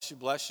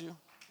Bless you, bless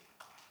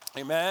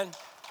you. Amen.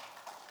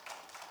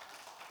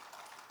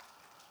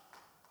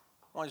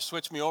 Why don't you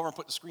switch me over and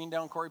put the screen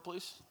down, Corey,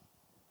 please?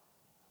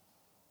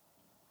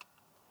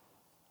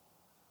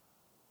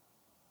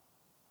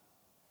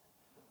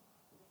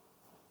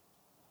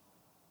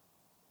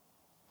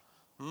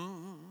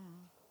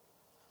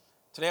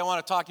 Today I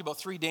want to talk to you about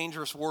three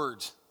dangerous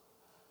words.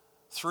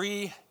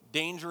 Three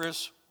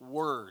dangerous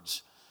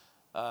words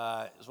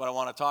is what I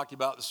want to talk to you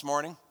about this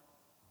morning.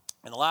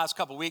 In the last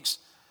couple of weeks,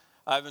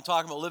 I've been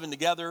talking about living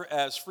together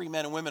as free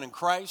men and women in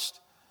Christ.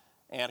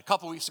 And a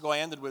couple of weeks ago, I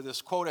ended with this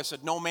quote. I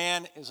said, "No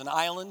man is an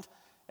island.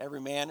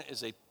 Every man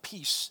is a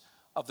piece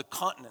of the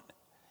continent."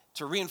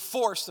 To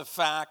reinforce the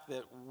fact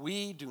that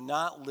we do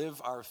not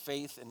live our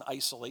faith in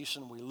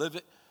isolation. We live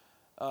it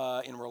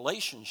in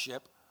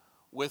relationship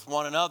with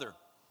one another.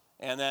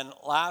 And then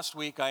last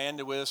week, I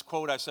ended with this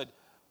quote. I said,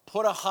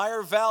 "Put a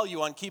higher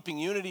value on keeping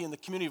unity in the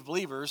community of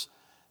believers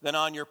than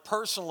on your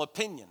personal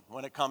opinion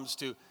when it comes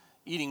to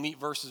eating meat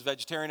versus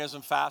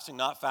vegetarianism, fasting,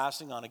 not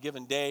fasting on a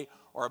given day,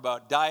 or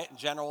about diet in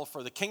general.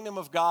 For the kingdom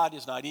of God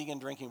is not eating and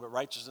drinking, but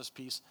righteousness,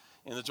 peace,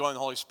 and the joy of the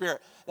Holy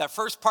Spirit." That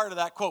first part of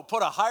that quote,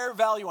 put a higher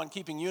value on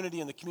keeping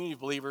unity in the community of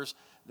believers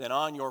than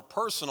on your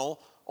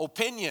personal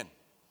opinion.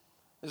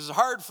 This is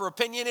hard for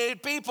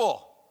opinionated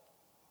people.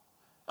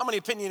 How many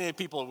opinionated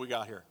people have we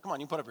got here? Come on,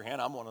 you can put up your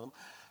hand. I'm one of them.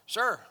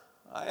 Sure,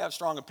 I have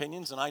strong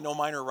opinions, and I know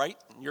mine are right,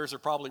 and yours are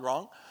probably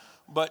wrong.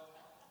 But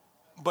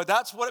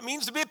that's what it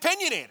means to be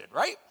opinionated,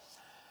 right?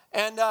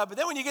 And but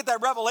then when you get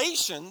that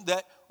revelation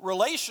that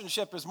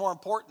relationship is more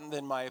important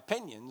than my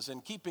opinions,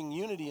 and keeping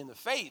unity in the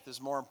faith is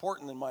more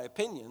important than my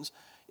opinions,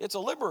 it's a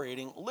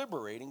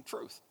liberating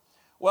truth.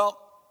 Well,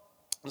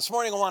 this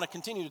morning I want to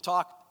continue to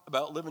talk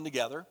about living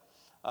together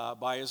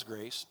by His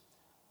grace.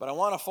 But I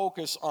want to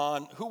focus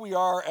on who we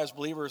are as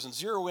believers and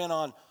zero in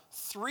on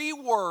three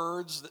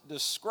words that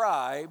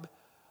describe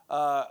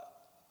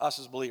us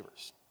as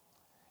believers.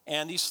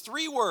 And these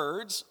three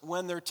words,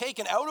 when they're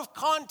taken out of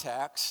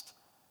context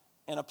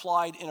and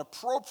applied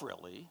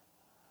inappropriately,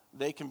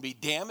 they can be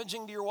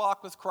damaging to your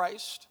walk with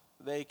Christ.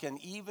 They can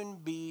even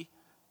be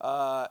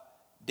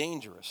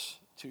dangerous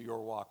to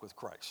your walk with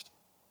Christ.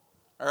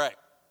 All right.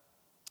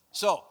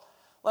 So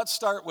let's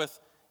start with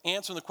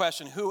answering the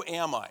question, who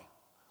am I?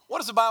 What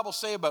does the Bible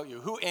say about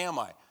you? Who am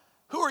I?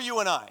 Who are you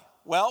and I?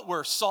 Well,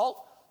 we're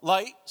salt,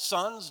 light,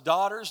 sons,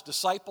 daughters,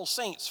 disciples,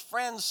 saints,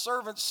 friends,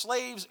 servants,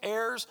 slaves,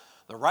 heirs,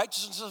 the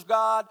righteousness of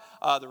God,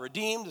 the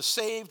redeemed, the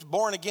saved,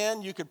 born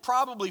again. You could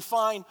probably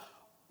find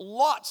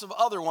lots of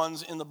other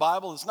ones in the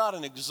Bible. It's not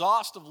an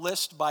exhaustive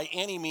list by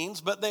any means,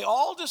 but they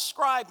all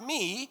describe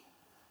me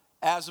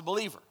as a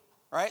believer,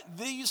 right?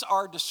 These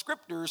are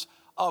descriptors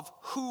of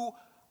who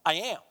I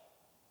am,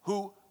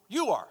 who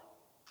you are,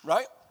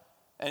 right?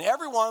 And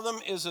every one of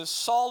them is a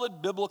solid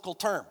biblical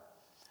term.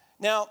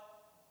 Now,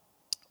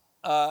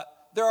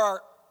 there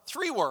are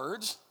three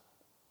words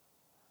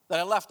that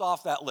I left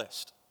off that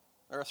list.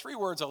 There are three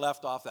words I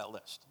left off that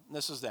list. And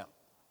this is them: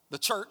 the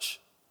church,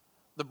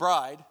 the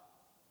bride,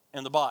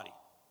 and the body.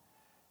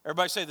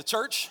 Everybody say the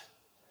church,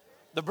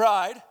 the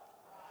bride,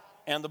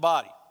 and the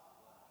body.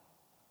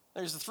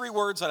 There's the three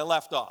words that I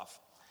left off.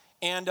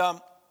 And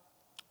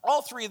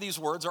all three of these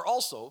words are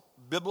also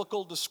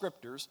biblical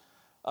descriptors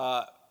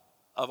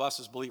of us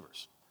as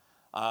believers.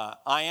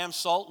 I am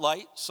salt,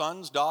 light,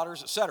 sons,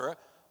 daughters, etc.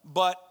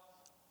 But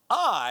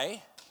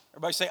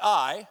everybody say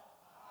I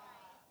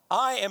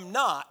am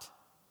not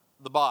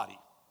the body.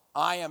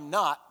 I am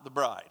not the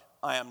bride.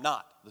 I am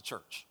not the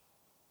church.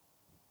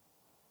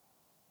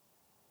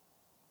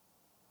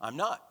 I'm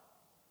not.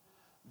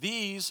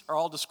 These are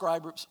all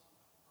describers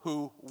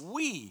who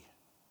we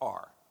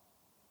are.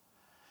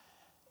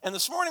 And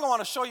this morning I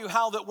want to show you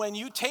how that when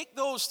you take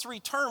those three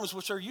terms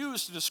which are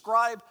used to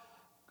describe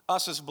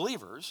us as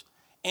believers,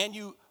 and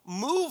you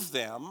move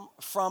them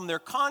from their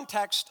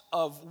context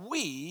of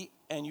we,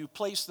 and you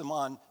place them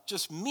on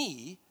just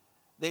me,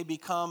 they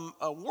become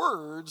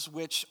words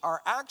which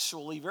are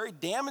actually very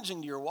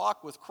damaging to your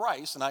walk with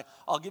Christ, and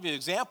I'll give you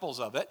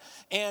examples of it,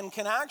 and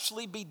can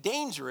actually be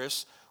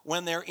dangerous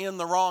when they're in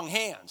the wrong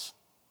hands.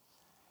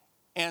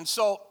 And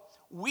so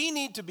we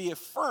need to be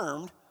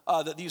affirmed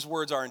that these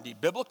words are indeed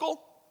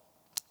biblical,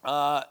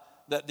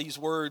 that these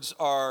words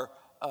are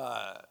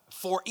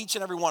for each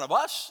and every one of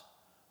us,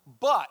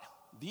 but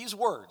these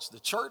words, the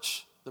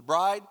church, the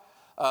bride,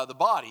 the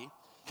body,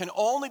 can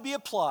only be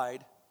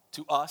applied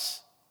to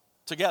us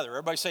together.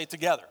 Everybody say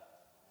together.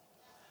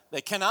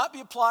 They cannot be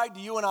applied to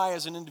you and I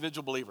as an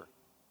individual believer.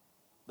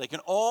 They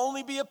can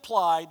only be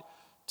applied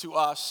to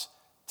us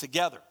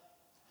together.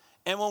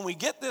 And when we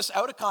get this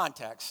out of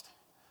context,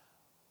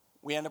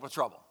 we end up with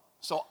trouble.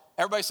 So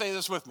everybody say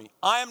this with me.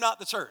 I am not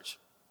the church.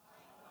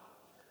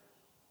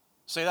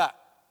 Say that.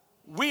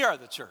 We are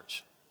the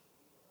church.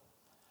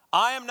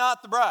 I am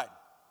not the bride.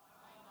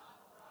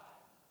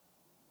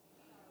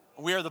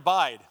 We are the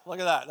bride. Look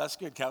at that. That's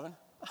good, Kevin.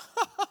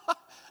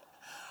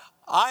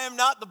 I am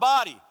not the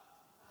body.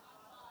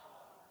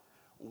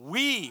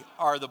 We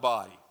are the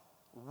body.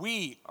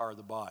 We are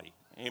the body.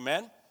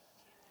 Amen?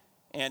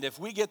 And if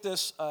we get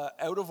this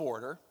out of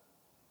order,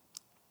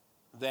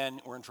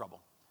 then we're in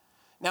trouble.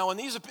 Now, when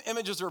these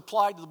images are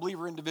applied to the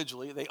believer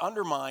individually, they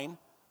undermine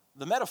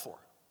the metaphor.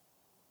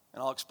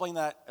 And I'll explain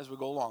that as we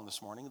go along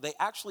this morning. They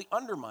actually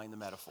undermine the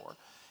metaphor,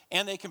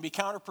 and they can be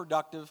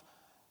counterproductive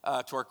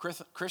to our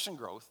Christian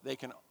growth. They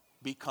can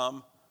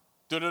become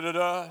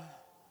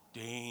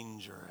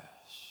dangerous.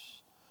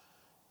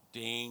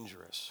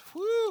 Dangerous.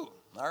 Whew.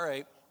 All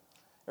right.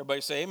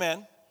 Everybody say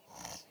amen.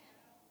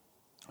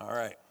 All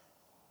right.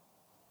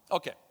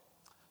 Okay.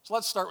 So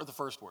let's start with the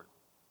first word,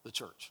 the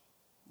church.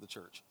 The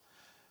church.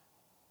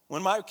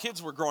 When my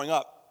kids were growing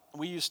up,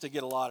 we used to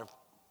get a lot of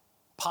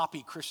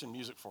poppy Christian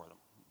music for them,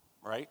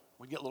 right?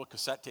 We'd get little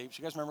cassette tapes.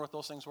 You guys remember what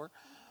those things were?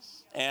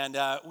 And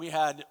we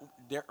had,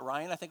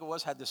 Ryan, I think it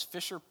was, had this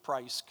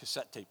Fisher-Price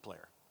cassette tape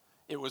player.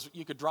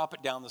 You could drop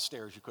it down the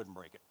stairs, you couldn't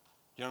break it.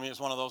 You know what I mean? It's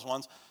one of those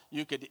ones.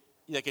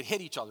 They could hit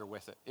each other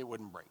with it. It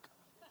wouldn't break.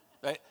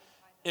 Right?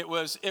 It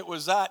was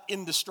that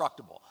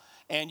indestructible.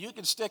 And you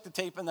could stick the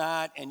tape in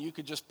that, and you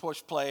could just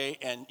push play,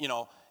 and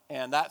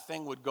and that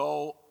thing would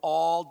go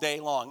all day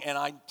long. And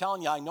I'm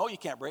telling you, I know you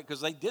can't break because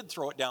they did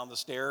throw it down the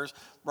stairs.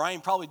 Brian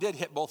probably did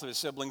hit both of his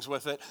siblings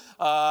with it.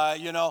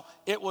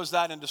 It was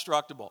that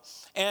indestructible.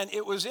 And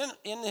it was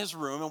in his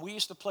room, and we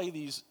used to play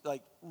these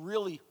like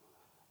really,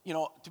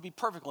 to be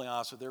perfectly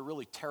honest with you, they're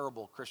really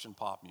terrible Christian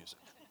pop music.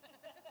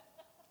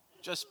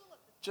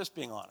 Just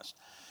being honest.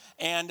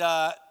 And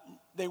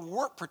they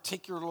weren't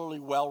particularly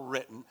well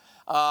written,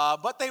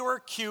 but they were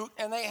cute,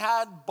 and they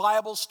had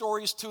Bible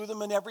stories to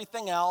them and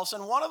everything else.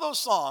 And one of those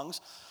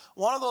songs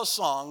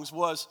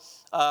was,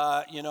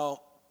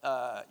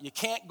 you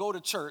can't go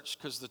to church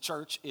because the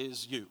church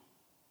is you.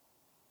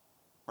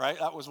 Right?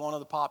 That was one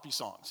of the poppy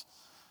songs.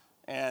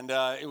 And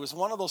it was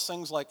one of those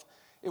things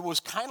it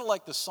was kind of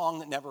like the song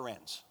that never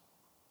ends.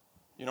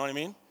 You know what I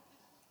mean?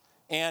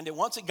 And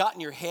once it got in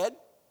your head,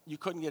 you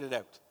couldn't get it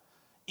out.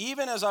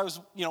 Even as I was,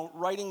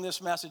 writing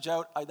this message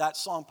out, that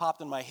song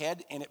popped in my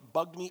head, and it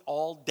bugged me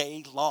all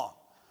day long.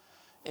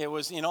 It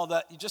was,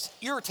 that you just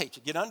irritate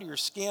you, get under your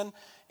skin,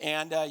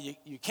 and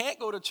you can't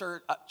go to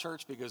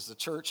church because the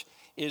church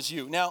is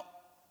you. Now,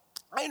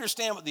 I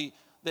understand what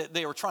that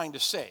they were trying to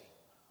say,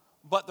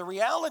 but the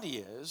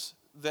reality is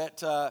that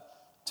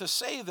to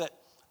say that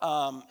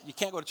you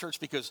can't go to church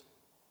because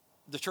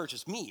the church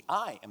is me,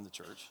 I am the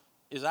church,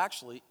 is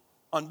actually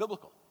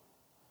unbiblical.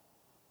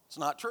 It's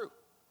not true.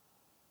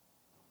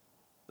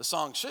 The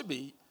song should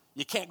be,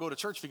 you can't go to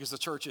church because the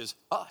church is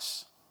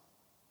us,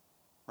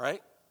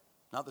 right?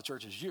 Not the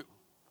church is you.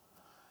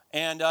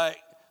 And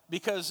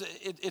because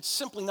it's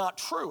simply not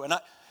true.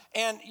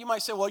 And you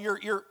might say, well,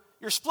 you're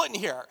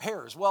splitting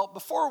hairs. Well,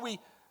 before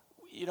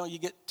you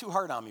get too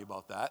hard on me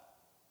about that,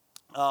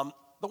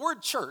 the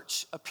word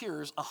church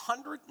appears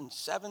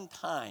 107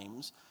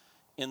 times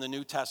in the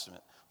New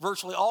Testament.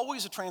 Virtually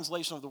always a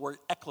translation of the word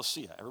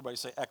ecclesia. Everybody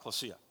say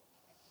ecclesia.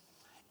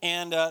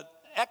 And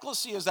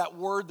ecclesia is that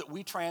word that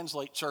we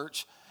translate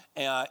church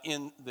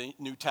in the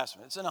New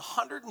Testament. It's in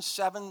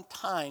 107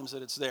 times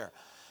that it's there.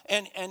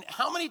 And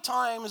how many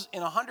times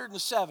in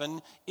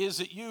 107 is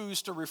it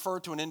used to refer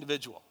to an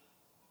individual?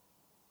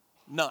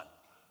 None.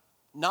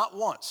 Not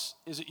once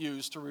is it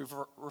used to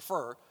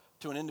refer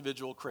to an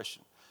individual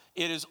Christian.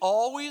 It is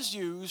always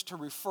used to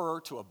refer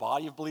to a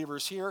body of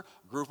believers here,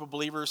 a group of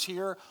believers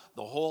here,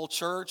 the whole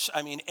church.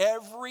 I mean,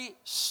 every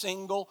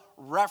single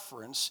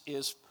reference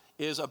is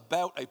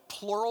about a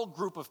plural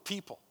group of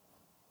people.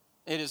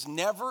 It is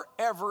never,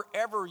 ever,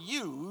 ever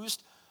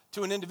used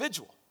to an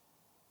individual.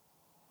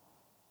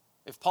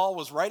 If Paul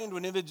was writing to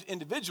an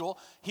individual,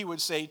 he would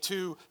say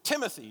to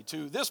Timothy,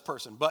 to this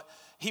person. But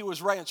he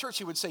was writing to church,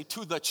 he would say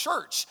to the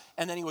church.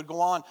 And then he would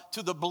go on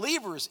to the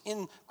believers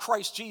in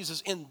Christ Jesus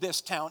in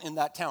this town, in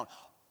that town.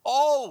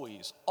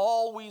 Always,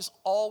 always,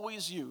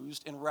 always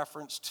used in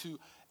reference to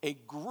a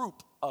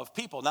group of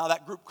people. Now,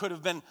 that group could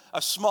have been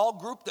a small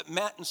group that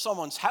met in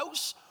someone's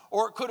house,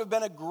 or it could have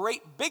been a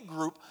great big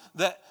group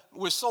that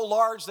was so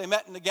large they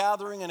met in a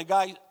gathering and a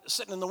guy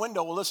sitting in the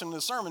window listening to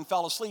the sermon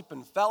fell asleep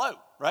and fell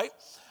out, right?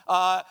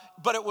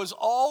 But it was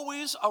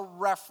always a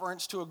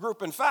reference to a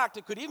group. In fact,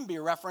 it could even be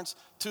a reference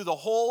to the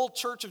whole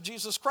Church of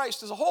Jesus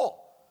Christ as a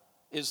whole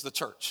is the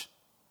church.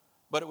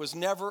 But it was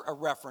never a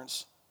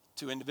reference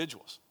to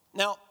individuals.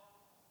 Now,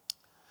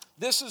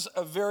 this is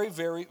a very,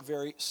 very,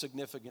 very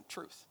significant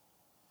truth.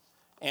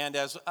 And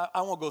as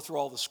I won't go through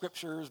all the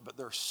scriptures, but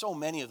there are so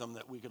many of them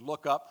that we could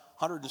look up,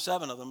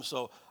 107 of them,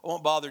 so I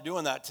won't bother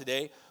doing that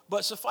today.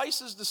 But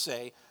suffices to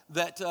say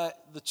that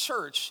the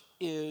church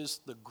is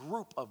the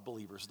group of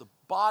believers, the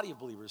body of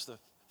believers, the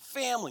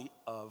family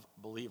of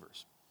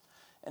believers.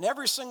 And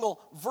every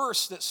single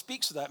verse that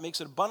speaks of that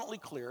makes it abundantly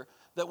clear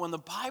that when the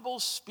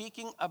Bible's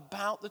speaking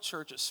about the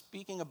church, it's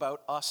speaking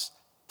about us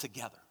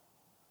together.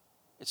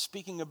 It's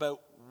speaking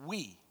about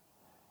we.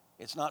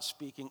 It's not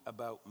speaking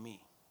about me.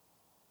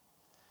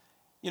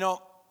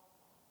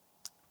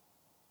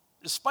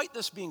 Despite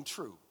this being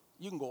true,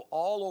 you can go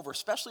all over,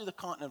 especially the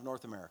continent of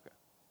North America,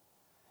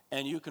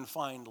 and you can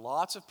find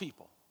lots of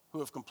people who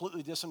have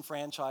completely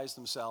disenfranchised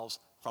themselves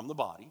from the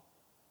body,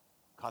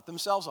 cut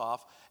themselves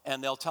off,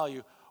 and they'll tell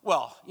you,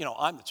 well,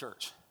 I'm the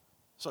church,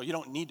 So you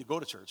don't need to go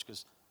to church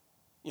because,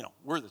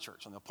 we're the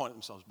church, and they'll point at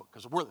themselves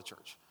because we're the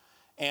church.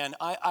 And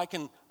I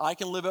can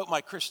live out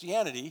my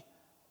Christianity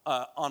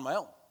on my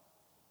own.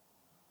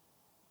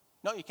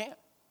 No, you can't.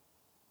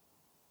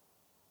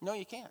 No,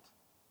 you can't.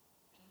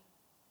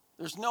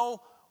 There's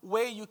no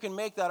way you can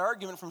make that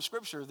argument from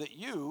Scripture that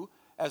you,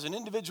 as an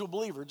individual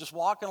believer, just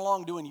walking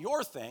along doing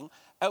your thing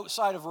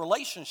outside of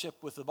relationship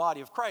with the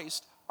body of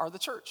Christ, are the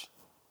church.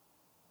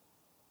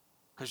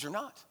 Because you're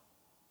not.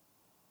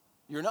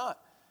 You're not.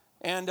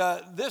 And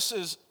this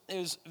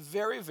is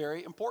very,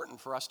 very important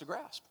for us to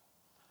grasp.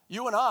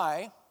 You and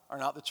I are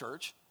not the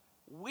church.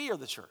 We are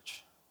the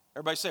church.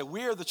 Everybody say,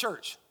 we are the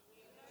church.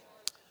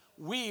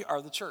 We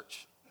are the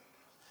church.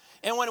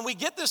 And when we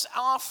get this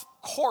off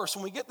course,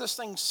 when we get this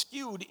thing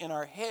skewed in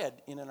our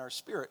head and in our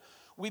spirit,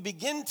 we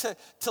begin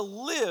to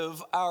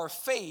live our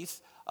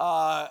faith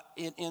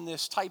in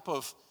this type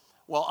of,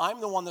 well,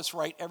 I'm the one that's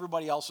right,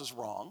 everybody else is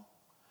wrong.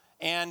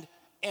 And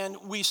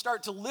we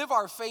start to live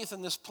our faith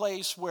in this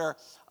place where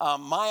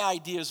my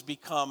ideas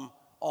become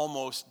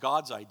almost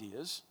God's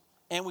ideas.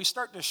 And we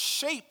start to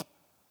shape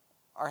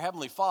our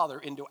Heavenly Father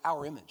into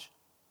our image.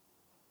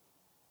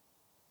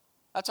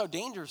 That's how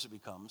dangerous it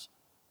becomes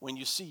when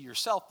you see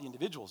yourself, the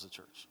individual, as a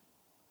church.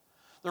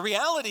 The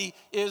reality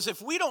is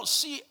if we don't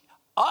see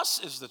us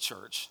as the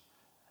church,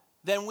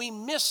 then we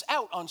miss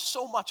out on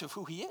so much of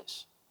who He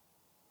is.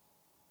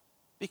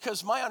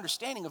 Because my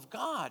understanding of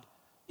God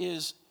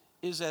is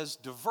as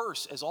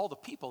diverse as all the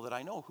people that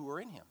I know who are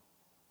in Him.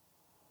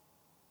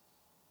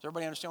 Does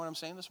everybody understand what I'm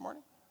saying this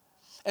morning?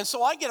 And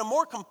so I get a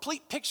more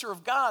complete picture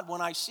of God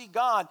when I see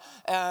God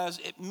as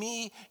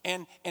me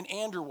and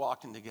Andrew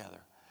walking together.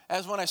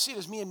 As when I see it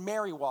as me and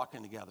Mary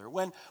walking together.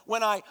 When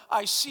I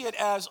see it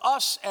as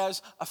us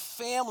as a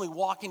family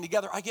walking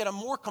together, I get a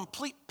more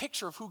complete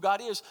picture of who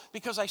God is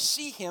because I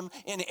see Him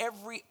in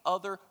every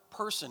other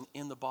person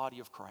in the body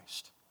of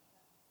Christ.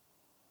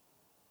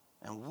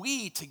 And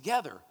we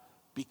together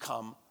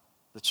become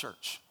the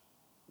church.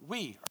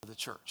 We are the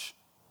church.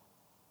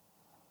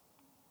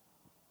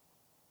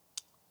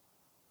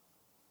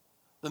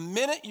 The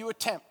minute you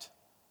attempt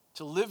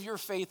to live your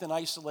faith in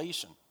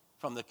isolation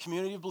from the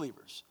community of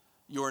believers,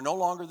 you are no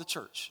longer the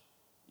church.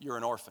 You're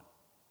an orphan.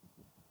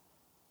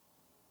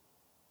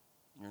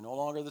 You're no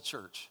longer the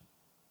church.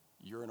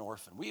 You're an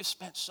orphan. We have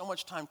spent so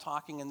much time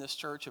talking in this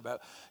church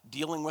about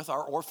dealing with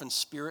our orphan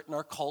spirit and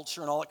our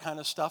culture and all that kind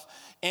of stuff.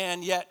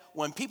 And yet,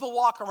 when people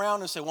walk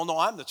around and say, well, no,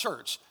 I'm the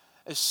church,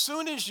 as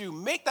soon as you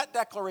make that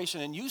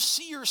declaration and you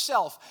see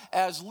yourself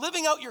as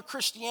living out your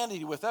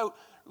Christianity without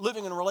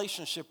living in a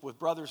relationship with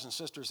brothers and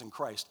sisters in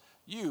Christ,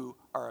 you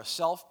are a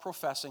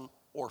self-professing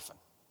orphan.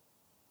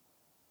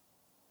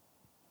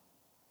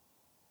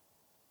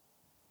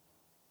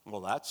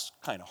 Well, that's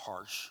kind of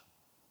harsh.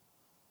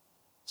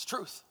 It's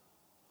truth.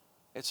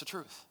 It's the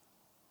truth.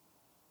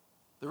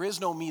 There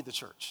is no me, the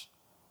church.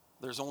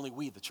 There's only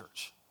we, the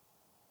church.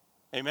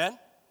 Amen?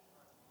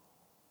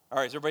 All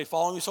right, is everybody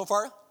following me so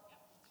far?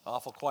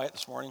 Awful quiet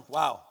this morning.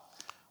 Wow.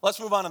 Let's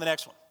move on to the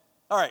next one.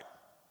 All right.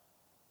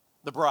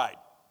 The bride.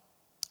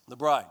 The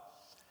bride.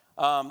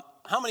 How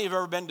many have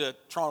ever been to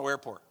Toronto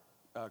Airport,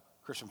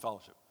 Christian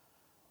Fellowship?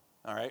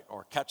 All right,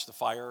 or Catch the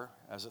Fire,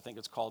 as I think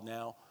it's called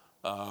now.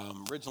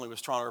 Originally it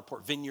was Toronto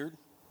Airport Vineyard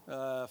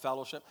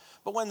Fellowship.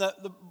 But when the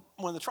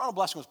Toronto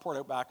Blessing was poured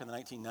out back in the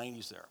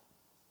 1990s there,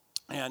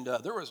 and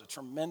there was a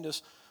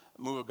tremendous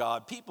move of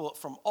God. People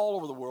from all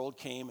over the world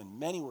came, and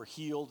many were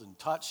healed and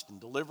touched and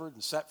delivered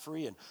and set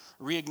free and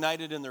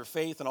reignited in their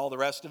faith and all the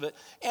rest of it.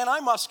 And I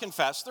must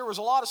confess, there was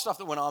a lot of stuff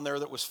that went on there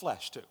that was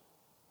flesh too.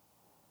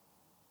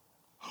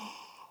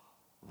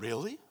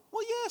 Really?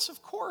 Well, yes,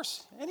 of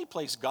course. Any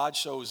place God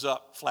shows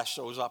up, flesh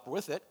shows up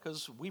with it,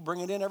 because we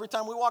bring it in every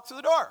time we walk through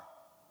the door.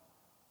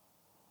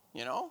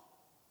 You know?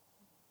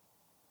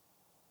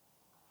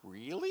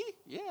 Really?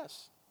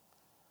 Yes.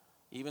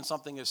 Even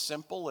something as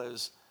simple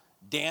as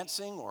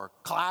dancing or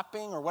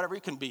clapping or whatever,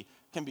 it can be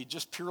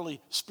just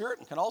purely spirit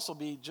and can also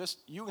be just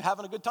you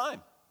having a good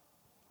time,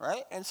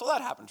 right? And so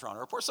that happened in Toronto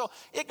Airport. So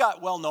it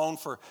got well known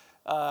for,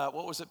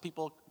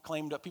 people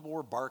claimed that people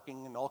were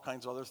barking and all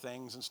kinds of other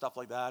things and stuff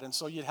like that. And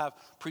so you'd have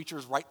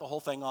preachers write the whole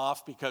thing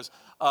off because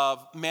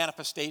of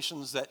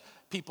manifestations that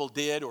people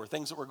did or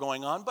things that were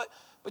going on.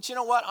 But you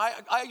know what?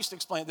 I used to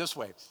explain it this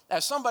way.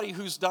 As somebody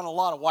who's done a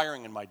lot of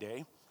wiring in my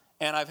day,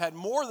 and I've had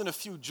more than a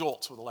few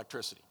jolts with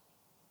electricity.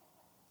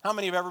 How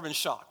many have ever been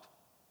shocked?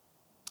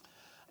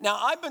 Now,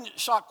 I've been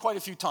shocked quite a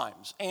few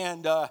times,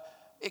 and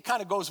it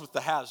kind of goes with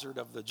the hazard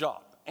of the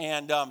job.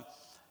 And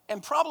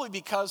probably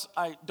because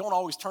I don't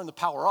always turn the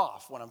power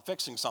off when I'm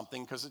fixing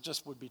something because it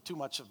just would be too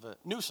much of a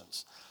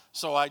nuisance.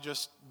 So I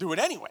just do it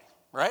anyway,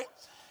 right?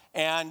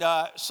 And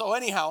so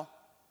anyhow,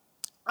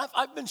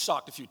 I've been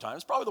shocked a few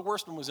times. Probably the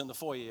worst one was in the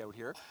foyer out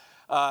here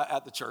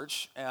at the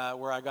church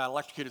where I got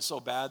electrocuted so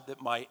bad that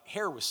my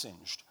hair was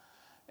singed.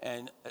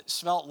 And it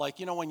smelled like,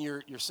 when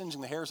you're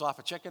singeing the hairs off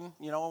a chicken,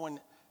 when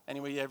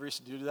anybody ever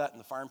used to do that in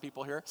the farm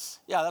people here?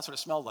 Yeah, that's what it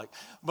smelled like.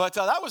 But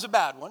that was a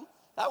bad one.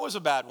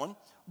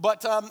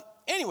 But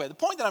anyway, the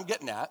point that I'm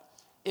getting at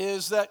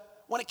is that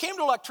when it came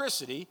to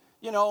electricity,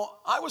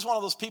 I was one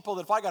of those people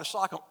that if I got a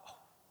shock,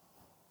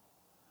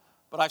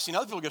 but I've seen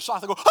other people get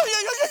shocked, they go, "Hey,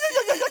 yeah, yeah,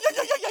 yeah, yeah,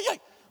 yeah, yeah, yeah,"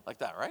 like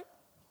that, right?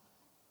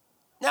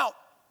 Now,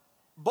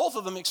 both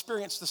of them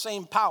experienced the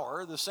same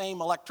power, the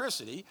same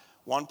electricity.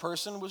 One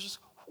person was just,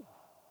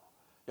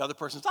 the other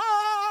person's,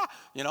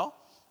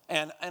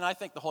 And I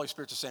think the Holy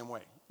Spirit's the same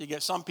way. You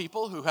get some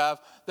people who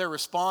have their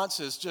response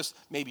is just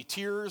maybe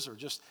tears or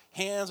just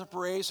hands up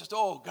raised, just,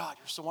 "Oh, God,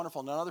 you're so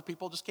wonderful." And other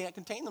people just can't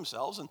contain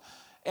themselves.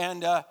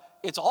 And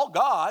it's all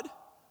God,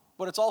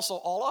 but it's also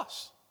all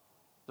us.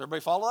 Does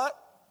everybody follow that?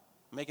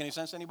 Make any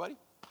sense to anybody?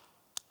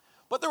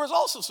 But there was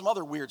also some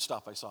other weird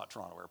stuff I saw at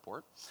Toronto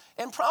Airport.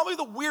 And probably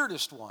the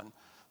weirdest one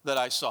that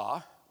I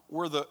saw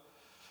were a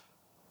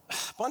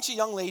bunch of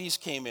young ladies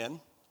came in,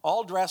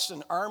 all dressed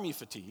in army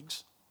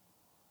fatigues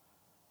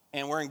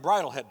and wearing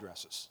bridal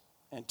headdresses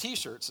and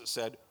T-shirts that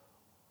said,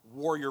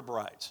 "Warrior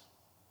Brides."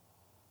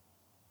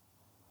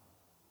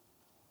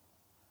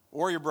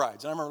 Warrior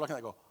Brides. And I remember looking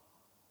at it and I go,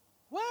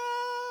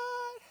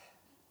 "What?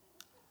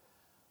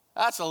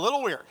 That's a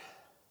little weird.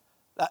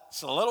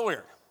 That's a little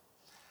weird."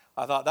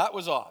 I thought that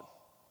was odd.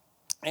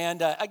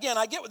 And again,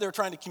 I get what they're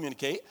trying to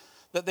communicate,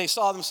 that they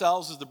saw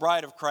themselves as the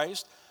bride of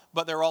Christ,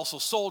 but they're also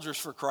soldiers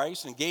for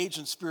Christ, engaged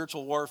in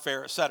spiritual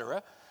warfare,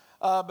 etc.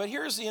 But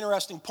here's the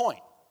interesting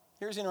point.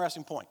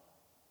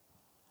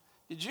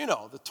 Did you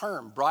know the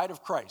term bride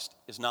of Christ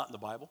is not in the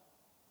Bible?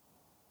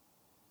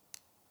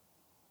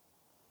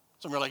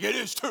 Some are like, "It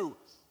is too."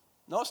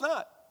 No, it's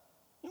not.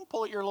 You can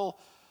pull out your little,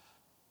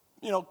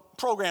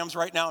 programs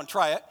right now and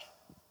try it.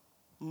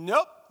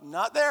 Nope,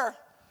 not there.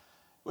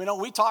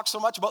 We talk so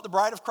much about the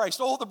bride of Christ.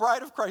 Oh, the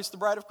bride of Christ, the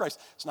bride of Christ.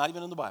 It's not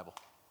even in the Bible.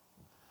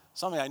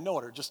 Some of you, I know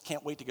it, or just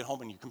can't wait to get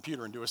home on your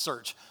computer and do a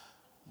search.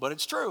 But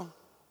it's true.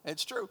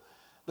 It's true.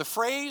 The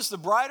phrase, the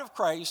bride of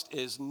Christ,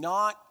 is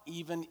not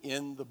even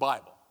in the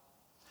Bible.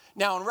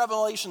 Now, in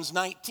Revelations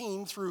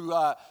 19 through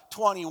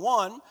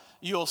 21,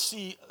 you'll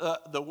see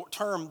the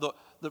term,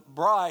 the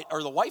bride,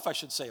 or the wife, I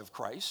should say, of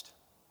Christ,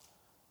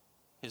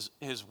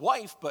 his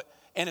wife,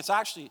 and it's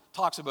actually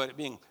talks about it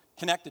being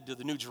connected to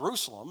the New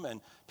Jerusalem,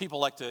 and people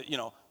like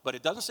to, but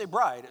it doesn't say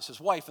bride, it says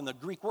wife, and the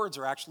Greek words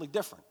are actually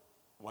different,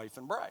 wife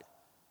and bride.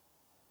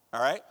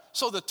 All right?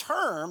 So the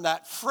term,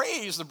 that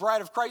phrase, the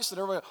bride of Christ, that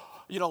everybody,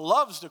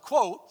 loves to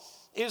quote,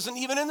 isn't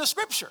even in the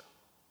Scripture.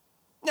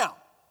 Now,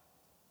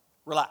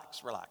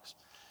 relax.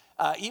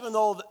 Even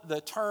though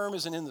the term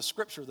isn't in the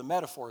Scripture, the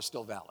metaphor is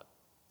still valid.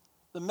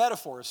 The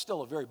metaphor is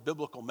still a very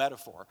biblical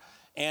metaphor,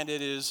 and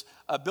it is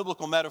a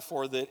biblical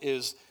metaphor that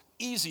is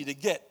easy to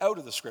get out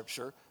of the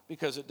Scripture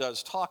because it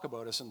does talk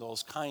about us in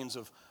those kinds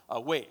of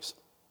ways.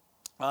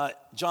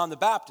 John the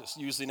Baptist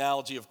used the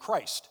analogy of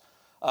Christ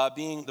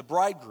being the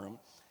bridegroom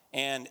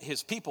and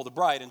his people, the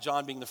bride, and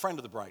John being the friend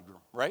of the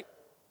bridegroom, right?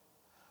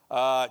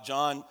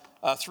 John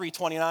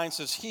 3:29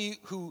 says, "He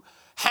who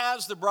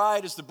has the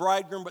bride is the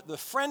bridegroom, but the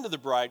friend of the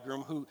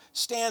bridegroom who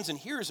stands and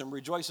hears him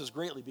rejoices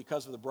greatly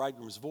because of the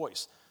bridegroom's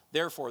voice.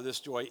 Therefore, this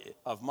joy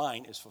of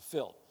mine is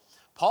fulfilled."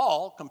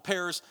 Paul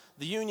compares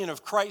the union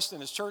of Christ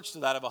and his church to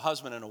that of a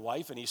husband and a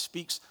wife, and he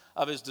speaks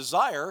of his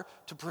desire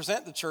to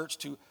present the church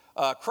to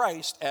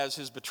Christ as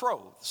his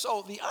betrothed.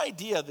 So the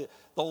idea, that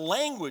the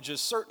language is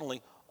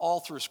certainly all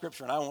through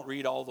Scripture, and I won't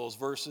read all those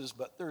verses,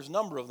 but there's a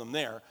number of them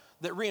there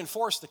that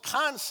reinforce the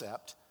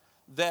concept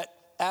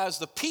that as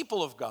the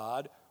people of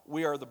God,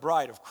 we are the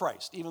bride of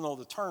Christ, even though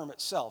the term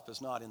itself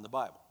is not in the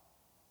Bible.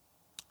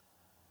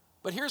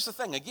 But here's the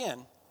thing,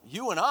 again,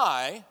 you and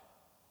I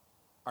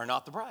are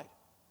not the bride.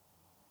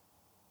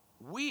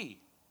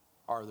 We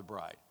are the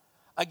bride.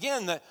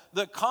 Again,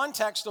 the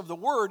context of the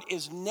word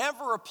is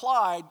never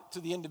applied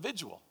to the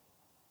individual.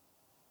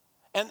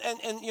 And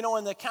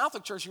in the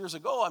Catholic Church years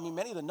ago,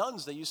 many of the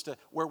nuns, they used to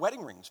wear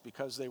wedding rings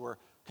because they were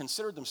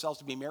considered themselves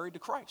to be married to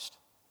Christ.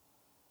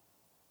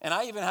 And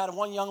I even had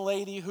one young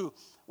lady who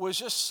was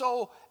just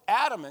so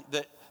adamant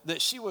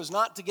that she was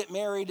not to get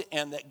married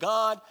and that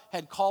God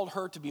had called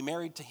her to be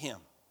married to him.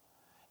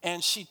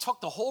 And she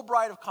took the whole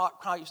bride of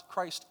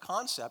Christ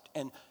concept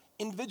and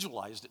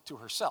individualized it to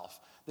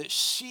herself, that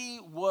she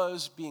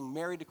was being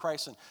married to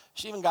Christ. And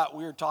she even got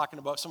weird talking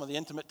about some of the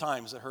intimate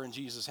times that her and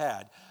Jesus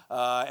had.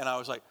 And I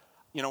was like,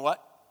 you know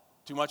what?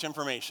 Too much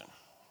information.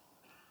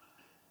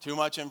 Too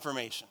much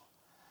information.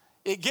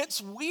 It gets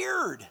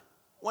weird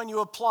when you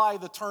apply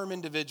the term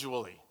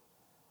individually.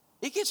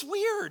 It gets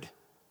weird.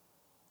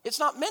 It's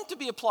not meant to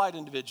be applied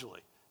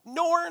individually.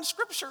 Nowhere in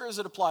Scripture is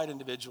it applied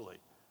individually.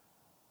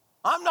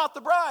 I'm not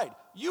the bride.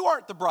 You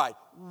aren't the bride.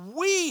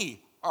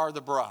 We are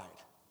the bride.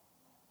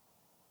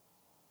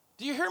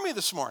 Do you hear me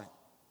this morning?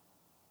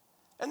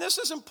 And this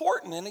is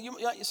important. And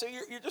you say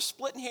you're just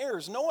splitting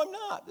hairs. No, I'm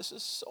not. This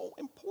is so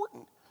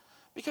important.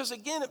 Because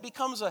again, it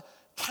becomes a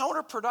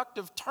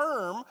counterproductive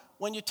term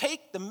when you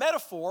take the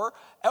metaphor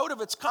out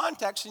of its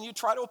context and you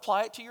try to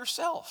apply it to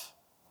yourself.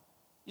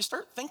 You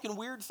start thinking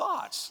weird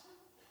thoughts.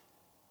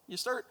 You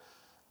start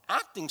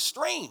acting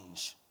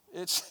strange.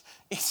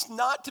 It's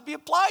not to be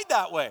applied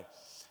that way.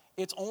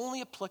 It's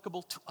only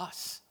applicable to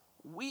us.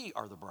 We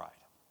are the bride.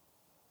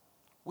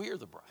 We are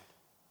the bride.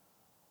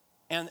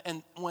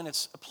 And when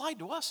it's applied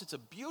to us, it's a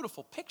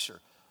beautiful picture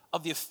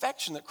of the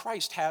affection that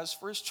Christ has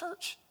for his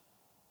church.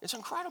 It's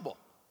incredible.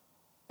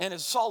 And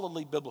it's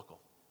solidly biblical.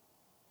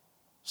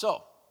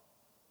 So,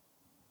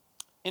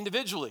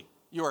 individually,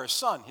 you are his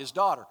son, his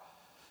daughter,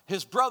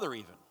 his brother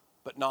even,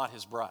 but not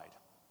his bride.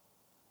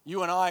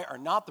 You and I are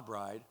not the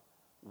bride.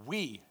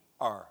 We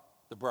are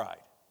the bride.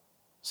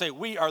 Say,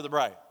 we are the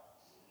bride.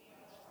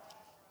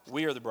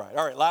 We are the bride.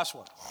 All right, last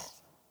one.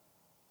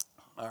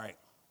 All right,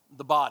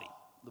 the body.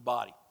 The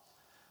body.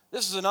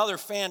 This is another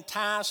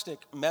fantastic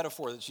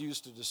metaphor that's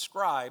used to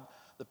describe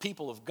the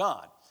people of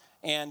God.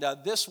 And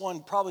this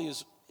one probably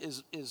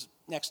is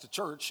next to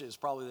church, is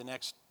probably the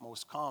next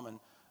most common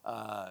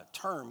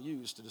term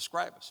used to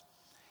describe us.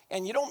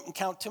 And you don't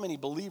count too many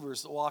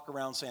believers that walk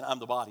around saying, I'm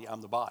the body, I'm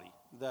the body.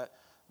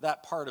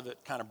 That part of it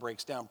kind of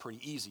breaks down pretty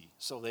easy,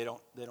 so they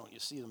don't you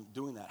see them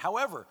doing that.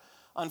 However,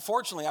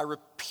 unfortunately, I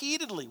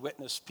repeatedly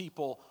witness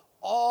people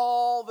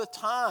all the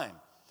time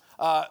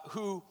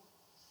who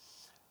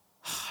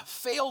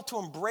fail to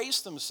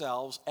embrace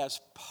themselves as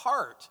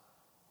part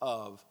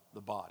of the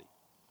body.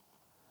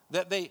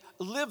 That they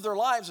live their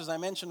lives, as I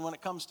mentioned, when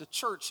it comes to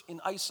church, in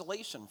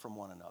isolation from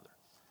one another.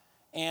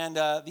 And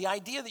the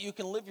idea that you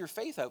can live your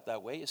faith out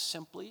that way is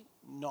simply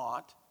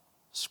not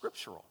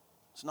scriptural.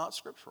 It's not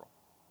scriptural.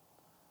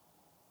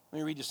 Let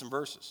me read you some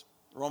verses.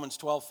 Romans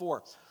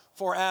 12:4.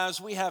 For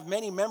as we have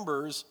many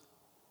members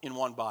in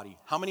one body.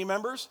 How many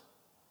members?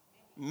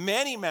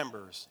 Many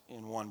members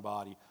in one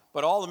body.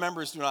 But all the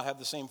members do not have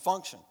the same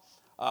function.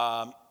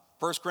 1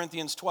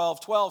 Corinthians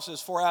 12:12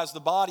 says, for as the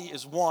body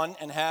is one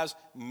and has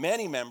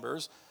many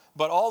members,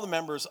 but all the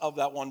members of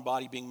that one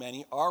body, being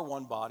many, are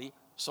one body,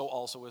 so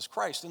also is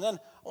Christ. And then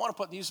I want to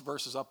put these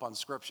verses up on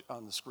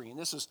the screen.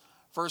 This is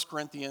 1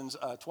 Corinthians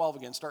 12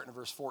 again, starting at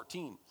verse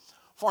 14.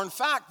 For in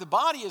fact, the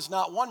body is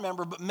not one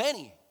member, but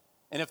many.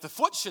 And if the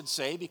foot should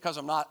say, because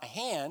I'm not a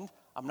hand,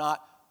 I'm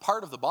not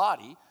part of the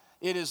body,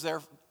 is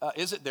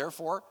it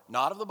therefore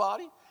not of the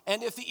body?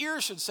 And if the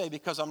ear should say,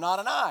 because I'm not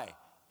an eye,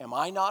 am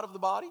I not of the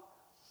body?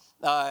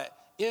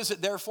 Is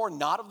it therefore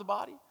not of the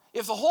body?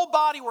 If the whole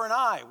body were an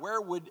eye,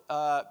 where would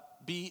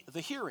be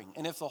the hearing?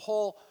 And if the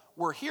whole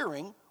were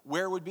hearing,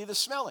 where would be the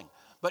smelling?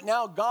 But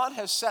now God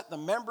has set the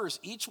members,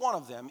 each one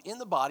of them, in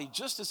the body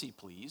just as he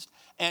pleased.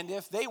 And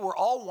if they were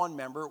all one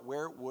member,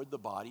 where would the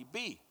body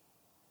be?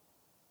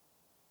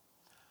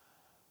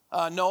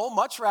 No,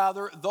 much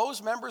rather,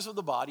 those members of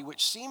the body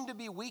which seem to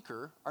be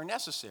weaker are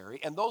necessary,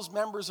 and those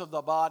members of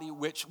the body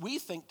which we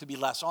think to be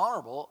less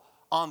honorable,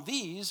 on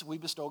these we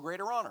bestow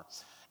greater honor.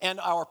 And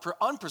our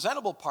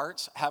unpresentable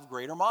parts have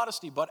greater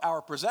modesty, but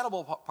our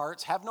presentable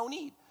parts have no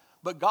need.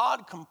 But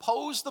God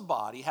composed the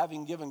body,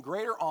 having given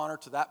greater honor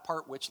to that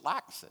part which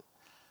lacks it,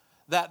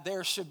 that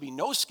there should be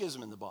no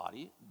schism in the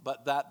body,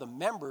 but that the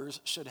members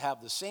should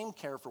have the same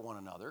care for one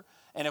another.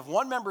 And if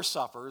one member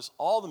suffers,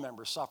 all the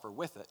members suffer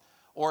with it.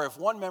 Or if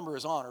one member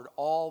is honored,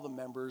 all the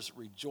members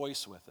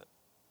rejoice with it.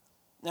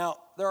 Now,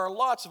 there are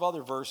lots of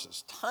other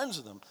verses, tons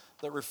of them,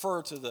 that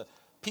refer to the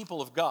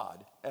people of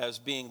God as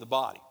being the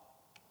body.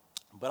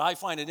 But I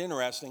find it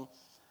interesting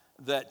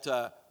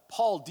that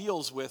Paul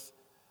deals with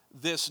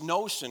this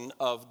notion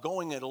of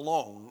going it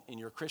alone in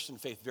your Christian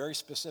faith very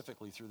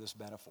specifically through this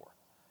metaphor.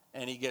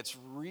 And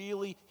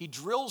he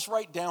drills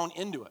right down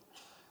into it,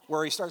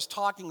 where he starts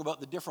talking about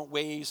the different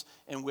ways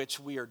in which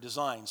we are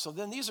designed. So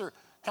then these are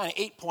kind of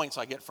 8 points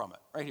I get from it.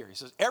 Right here, he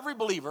says, every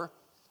believer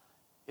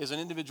is an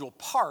individual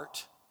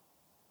part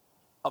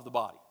of the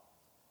body.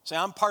 Say,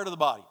 I'm part of the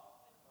body.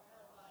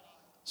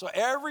 So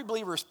every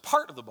believer is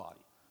part of the body.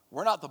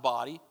 We're not the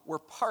body, we're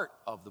part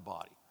of the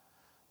body.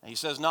 And he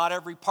says not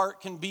every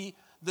part can be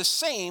the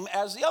same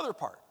as the other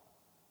part.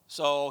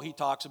 So he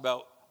talks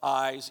about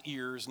eyes,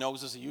 ears,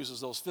 noses, he uses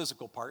those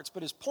physical parts,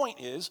 but his point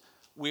is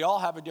we all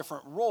have a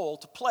different role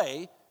to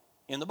play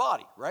in the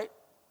body, right?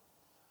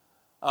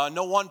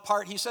 No one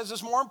part, he says,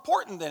 is more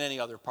important than any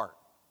other part,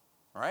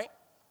 all right?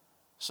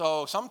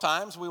 So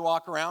sometimes we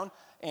walk around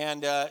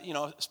and,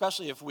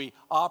 especially if we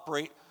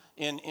operate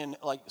in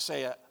like,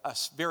 say, a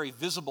very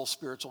visible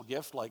spiritual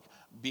gift, like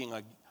being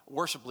a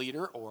worship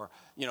leader or,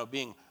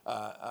 being,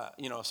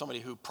 somebody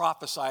who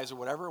prophesies or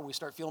whatever, and we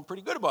start feeling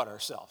pretty good about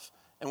ourselves.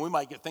 And we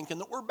might get thinking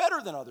that we're better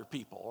than other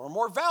people or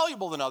more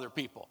valuable than other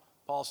people.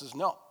 Paul says,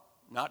 no,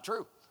 not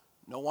true.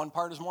 No one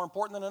part is more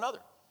important than another.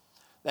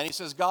 Then he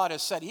says God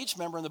has set each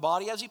member in the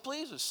body as he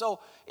pleases. So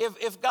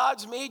if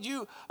God's made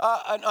you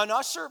an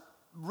usher,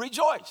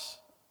 rejoice.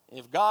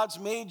 If God's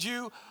made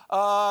you,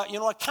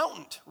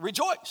 accountant,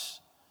 rejoice.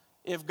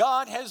 If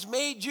God has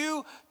made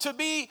you to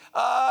be,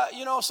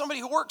 somebody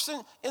who works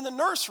in the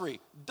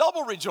nursery,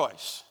 double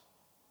rejoice.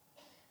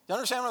 Do you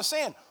understand what I'm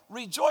saying?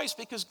 Rejoice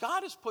because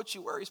God has put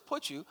you where he's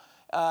put you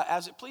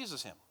as it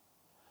pleases him.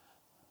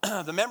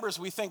 The members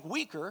we think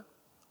weaker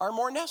are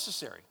more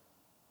necessary.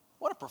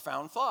 What a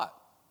profound thought.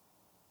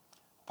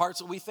 Parts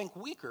that we think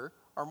weaker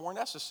are more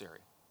necessary.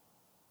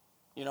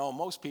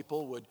 Most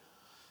people would,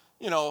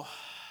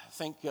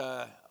 think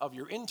of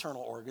your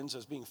internal organs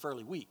as being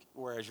fairly weak,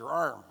 whereas your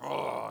arm,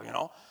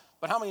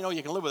 But how many know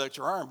you can live without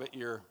your arm, but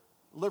your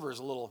liver is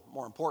a little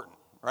more important,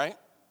 right?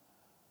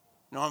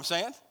 You know what I'm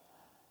saying?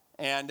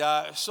 And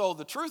so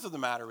the truth of the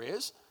matter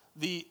is,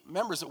 the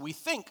members that we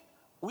think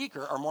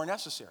weaker are more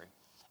necessary.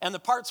 And the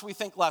parts we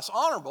think less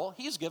honorable,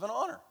 he's given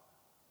honor.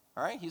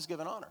 All right? He's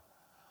given honor.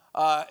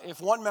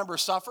 If one member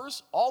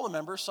suffers, all the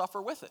members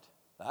suffer with it.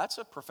 That's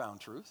a profound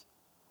truth.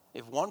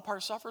 If one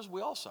part suffers,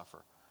 we all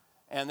suffer.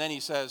 And then he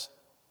says,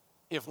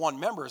 if one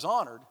member is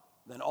honored,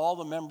 then all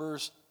the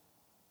members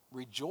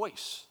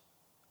rejoice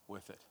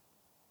with it.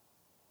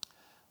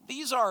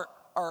 These are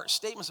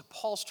statements that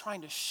Paul's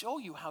trying to show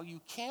you how you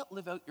can't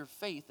live out your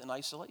faith in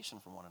isolation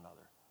from one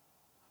another.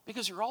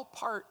 Because you're all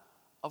part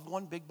of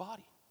one big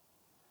body.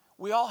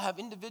 We all have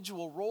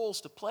individual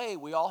roles to play.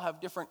 We all have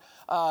different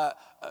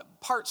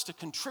parts to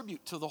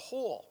contribute to the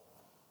whole.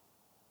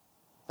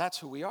 That's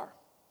who we are.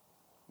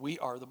 We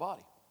are the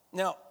body.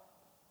 Now,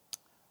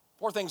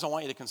 4 things I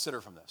want you to consider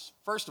from this.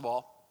 First of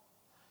all,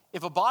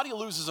 if a body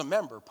loses a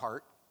member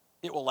part,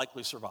 it will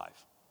likely survive.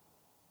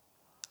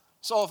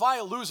 So if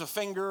I lose a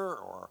finger,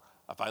 or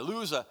if I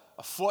lose a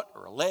foot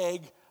or a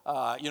leg,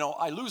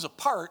 I lose a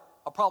part,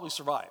 I'll probably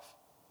survive.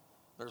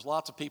 There's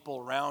lots of people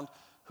around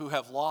who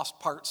have lost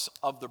parts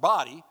of their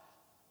body,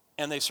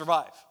 and they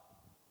survive,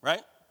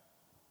 right?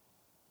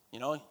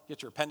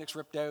 Get your appendix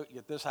ripped out, you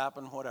get this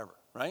happen, whatever,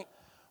 right?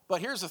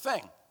 But here's the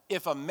thing.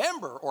 If a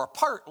member or a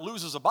part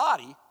loses a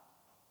body,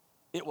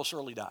 it will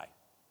surely die.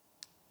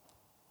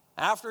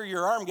 After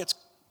your arm gets,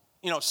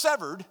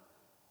 severed,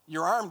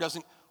 your arm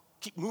doesn't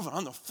keep moving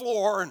on the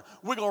floor and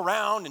wiggle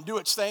around and do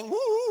its thing,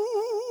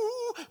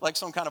 woo, like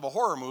some kind of a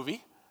horror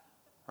movie,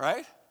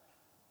 right?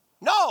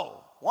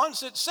 No,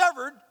 once it's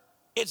severed,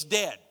 it's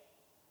dead.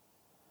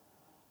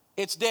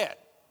 It's dead.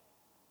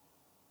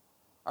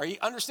 Are you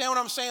understand what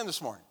I'm saying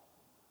this morning?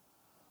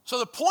 So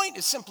the point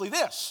is simply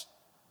this.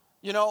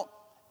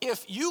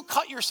 If you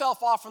cut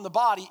yourself off from the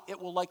body, it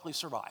will likely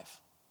survive.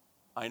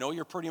 I know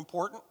you're pretty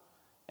important,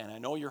 and I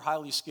know you're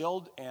highly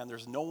skilled, and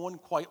there's no one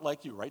quite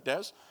like you, right,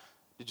 Des?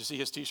 Did you see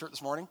his t-shirt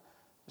this morning?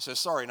 It says,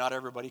 sorry, not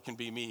everybody can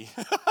be me.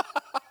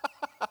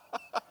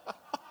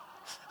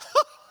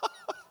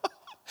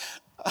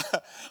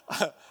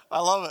 I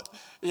love it,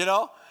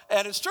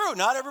 and it's true,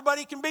 not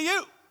everybody can be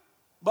you.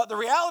 But the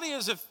reality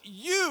is if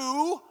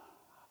you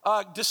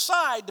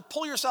decide to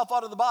pull yourself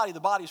out of the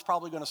body's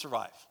probably going to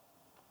survive.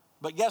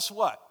 But guess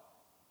what?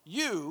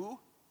 You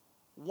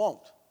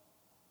won't.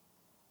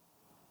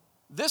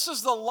 This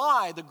is the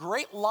lie, the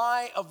great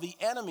lie of the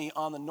enemy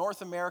on the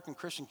North American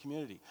Christian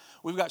community.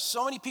 We've got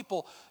so many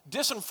people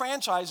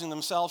disenfranchising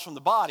themselves from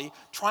the body,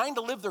 trying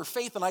to live their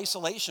faith in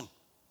isolation.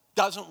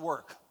 Doesn't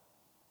work.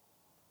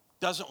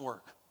 Doesn't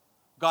work.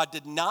 God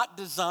did not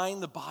design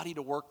the body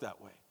to work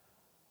that way.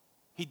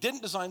 He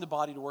didn't design the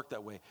body to work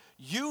that way.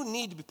 You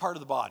need to be part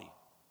of the body.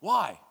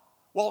 Why?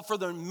 Well, for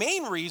the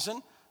main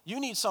reason, you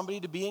need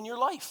somebody to be in your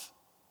life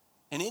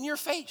and in your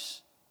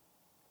face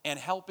and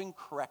helping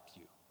correct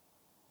you.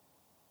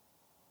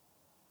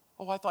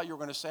 Oh, I thought you were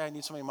going to say I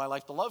need somebody in my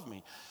life to love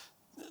me.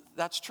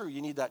 That's true,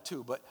 you need that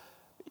too. But,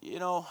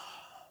 in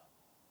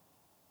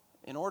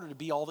order to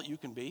be all that you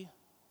can be,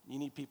 you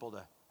need people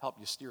to help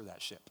you steer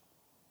that ship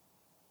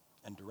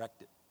and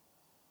direct it.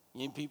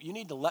 You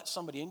need to let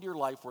somebody into your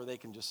life where they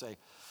can just say,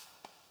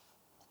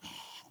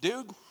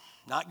 dude,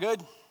 not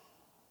good,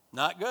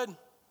 not good.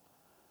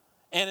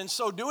 And in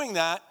so doing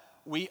that,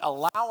 we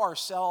allow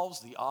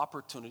ourselves the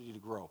opportunity to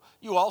grow.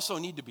 You also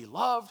need to be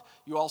loved.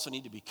 You also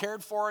need to be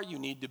cared for. You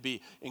need to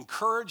be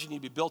encouraged. You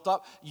need to be built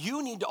up.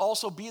 You need to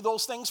also be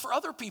those things for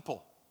other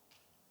people.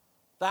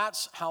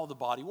 That's how the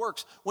body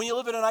works. When you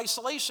live in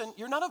isolation,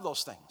 you're none of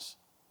those things.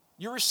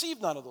 You receive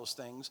none of those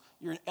things.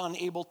 You're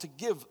unable to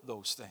give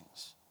those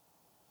things.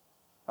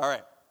 All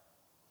right.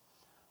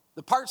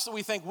 The parts that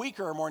we think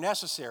weaker are more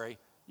necessary.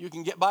 You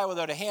can get by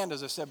without a hand,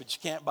 as I said, but you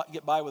can't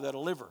get by without a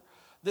liver.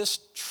 This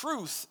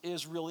truth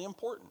is really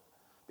important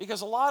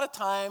because a lot of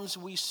times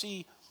we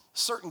see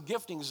certain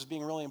giftings as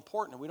being really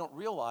important, and we don't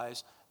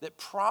realize that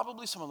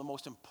probably some of the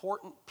most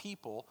important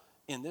people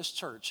in this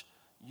church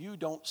you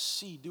don't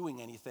see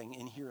doing anything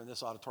in here in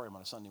this auditorium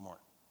on a Sunday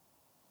morning.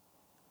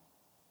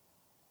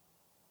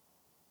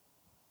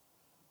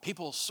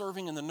 People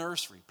serving in the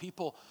nursery,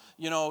 people,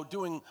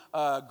 doing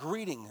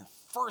greeting,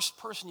 first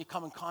person you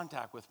come in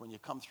contact with when you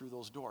come through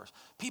those doors.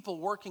 People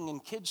working in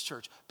kids'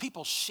 church,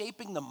 people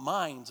shaping the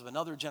minds of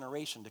another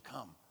generation to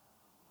come.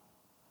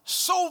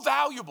 So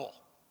valuable.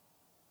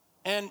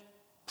 And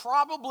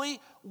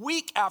probably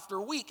week after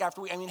week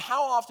after week. I mean,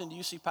 how often do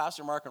you see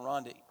Pastor Mark and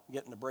Rhonda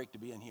getting a break to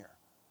be in here?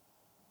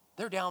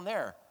 They're down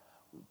there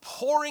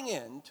pouring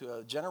into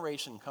a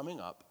generation coming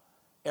up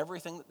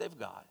everything that they've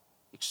got.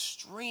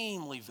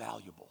 Extremely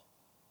valuable.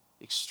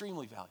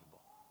 Extremely valuable.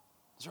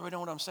 Does everybody know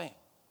what I'm saying?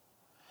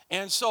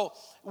 And so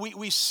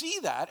we see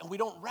that and we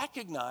don't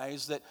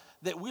recognize that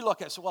we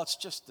look at, it's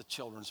just the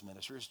children's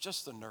ministry, it's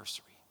just the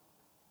nursery.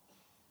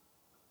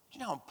 Do you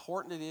know how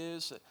important it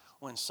is that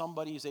when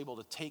somebody is able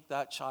to take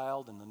that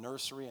child in the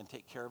nursery and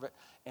take care of it,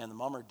 and the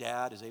mom or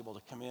dad is able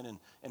to come in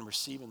and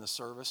receive in the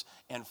service,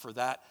 and for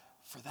that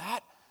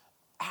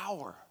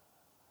hour,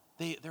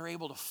 they're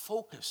able to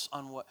focus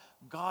on what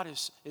God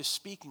is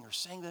speaking or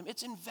saying to them.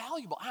 It's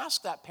invaluable.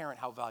 Ask that parent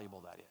how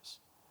valuable that is.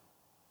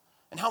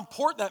 And how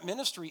important that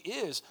ministry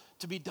is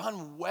to be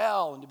done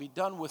well and to be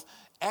done with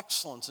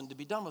excellence and to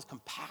be done with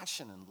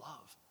compassion and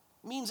love.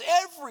 It means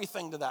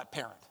everything to that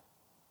parent.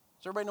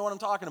 Does everybody know what I'm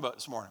talking about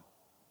this morning?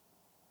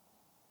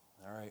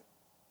 All right.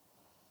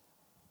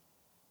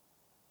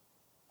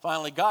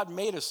 Finally, God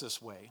made us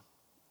this way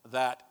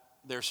that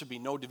there should be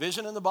no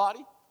division in the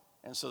body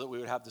and so that we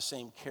would have the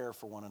same care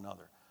for one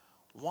another.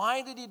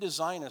 Why did he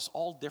design us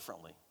all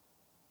differently?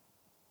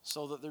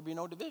 So that there'd be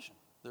no division.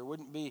 There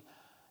wouldn't be,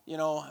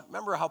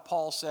 remember how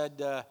Paul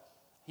said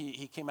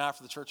he came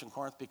after the church in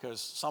Corinth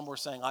because some were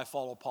saying, I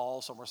follow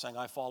Paul, some were saying,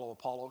 I follow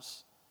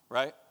Apollos,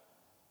 right?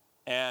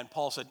 And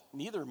Paul said,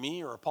 neither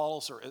me or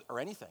Apollos or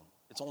anything.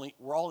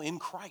 We're all in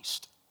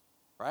Christ,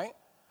 right?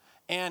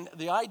 And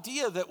the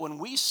idea that when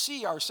we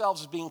see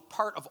ourselves as being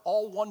part of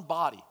all one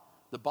body,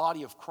 the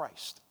body of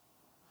Christ,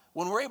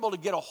 when we're able to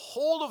get a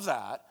hold of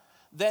that,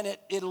 then it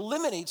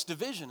eliminates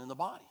division in the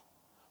body.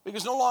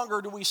 Because no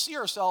longer do we see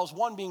ourselves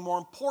one being more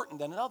important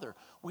than another.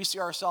 We see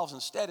ourselves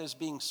instead as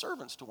being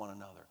servants to one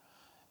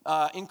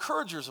another,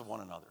 encouragers of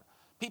one another,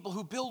 people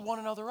who build one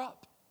another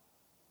up.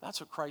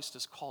 That's what Christ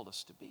has called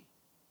us to be.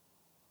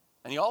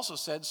 And he also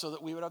said so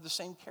that we would have the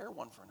same care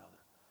one for another.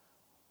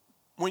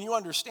 When you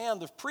understand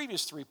the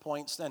previous 3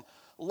 points, then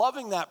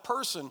loving that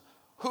person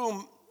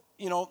whom,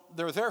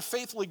 they're there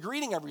faithfully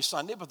greeting every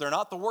Sunday, but they're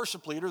not the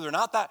worship leader. They're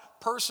not that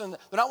person.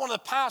 They're not one of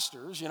the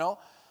pastors,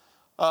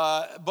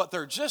 but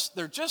they're just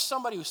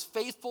somebody who's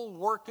faithful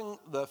working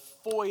the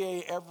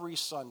foyer every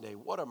Sunday.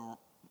 What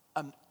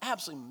an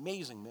absolutely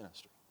amazing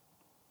ministry.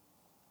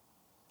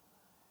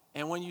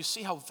 And when you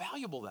see how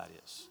valuable that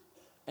is,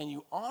 and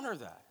you honor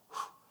that,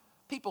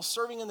 people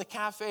serving in the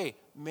cafe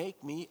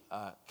make me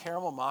a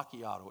caramel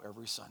macchiato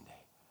every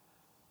Sunday.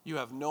 You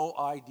have no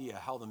idea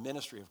how the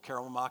ministry of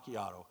caramel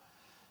macchiato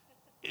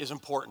is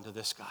important to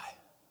this guy.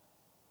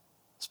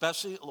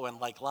 Especially when,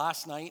 like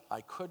last night,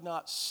 I could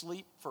not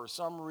sleep for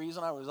some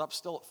reason. I was up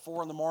still at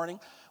 4 a.m.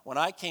 When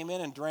I came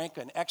in and drank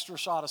an extra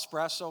shot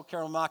espresso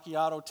caramel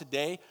macchiato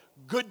today,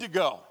 good to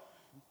go.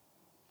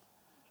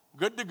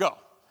 Good to go.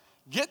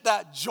 Get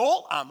that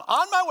jolt, I'm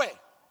on my way.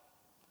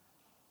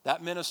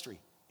 That ministry,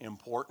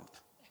 important.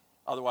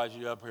 Otherwise,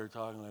 you're up here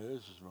talking like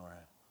this is more.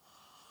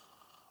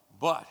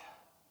 But,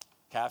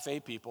 cafe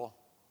people,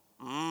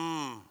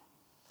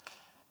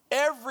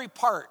 every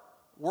part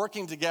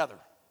working together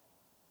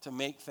to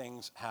make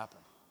things happen.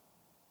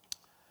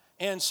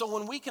 And so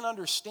when we can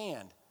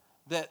understand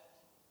that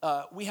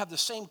we have the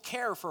same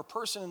care for a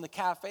person in the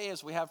cafe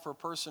as we have for a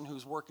person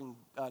who's working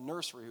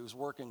nursery, who's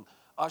working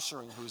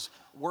ushering, who's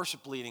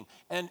worship leading,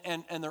 and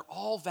they're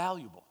all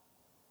valuable,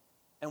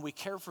 and we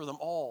care for them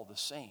all the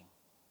same,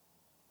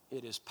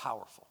 it is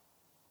powerful.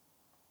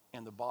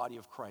 And the body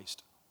of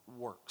Christ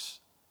works.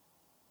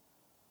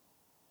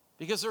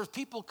 Because there's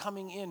people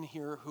coming in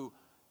here who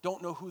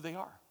don't know who they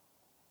are.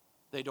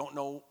 They don't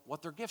know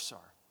what their gifts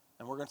are.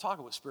 And we're going to talk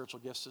about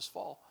spiritual gifts this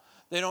fall.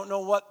 They don't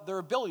know what their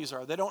abilities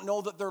are. They don't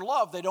know that they're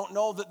loved. They don't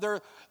know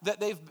that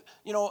they've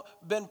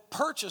been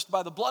purchased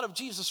by the blood of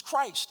Jesus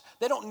Christ.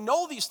 They don't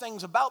know these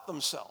things about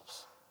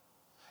themselves.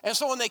 And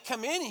so when they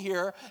come in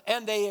here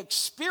and they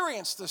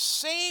experience the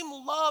same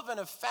love and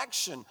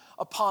affection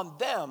upon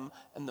them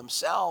and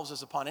themselves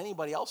as upon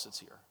anybody else that's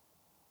here,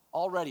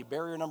 already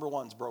barrier number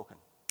 1 is broken.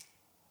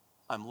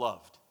 I'm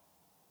loved.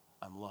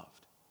 I'm loved.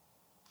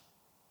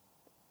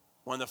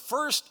 When the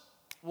first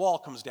wall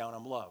comes down,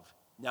 I'm loved.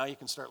 Now you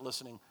can start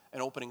listening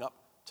and opening up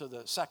to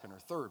the second or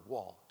third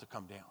wall to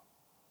come down.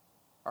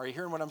 Are you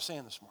hearing what I'm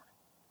saying this morning?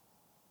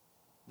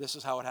 This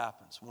is how it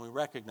happens when we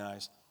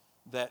recognize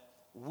that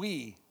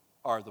we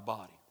are the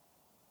body.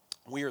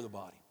 We are the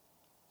body.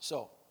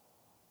 So,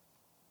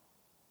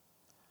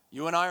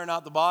 you and I are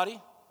not the body.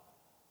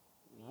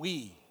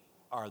 We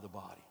are the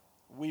body.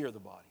 We are the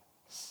body.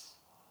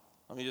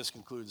 Let me just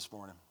conclude this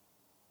morning.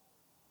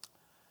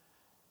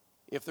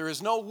 If there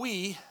is no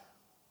we,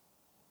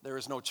 there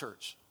is no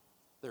church.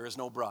 There is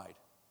no bride.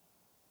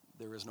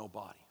 There is no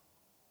body.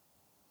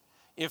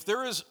 If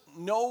there is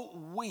no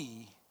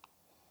we,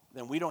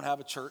 then we don't have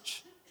a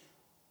church.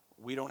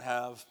 We don't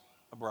have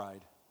a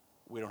bride.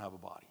 We don't have a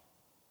body.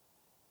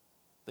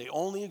 They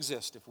only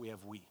exist if we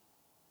have we.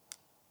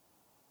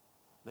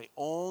 They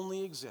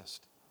only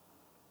exist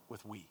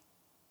with we.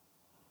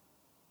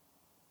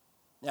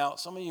 Now,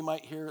 some of you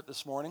might hear it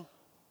this morning,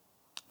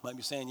 might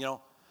be saying,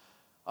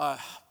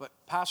 but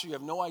Pastor, you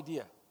have no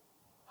idea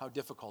how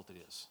difficult it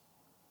is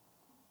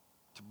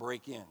to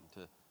break in,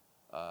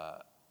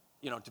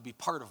 to be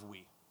part of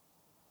we.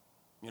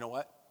 You know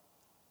what?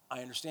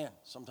 I understand.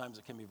 Sometimes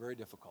it can be very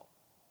difficult.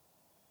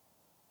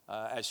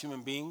 As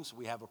human beings,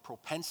 we have a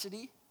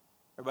propensity,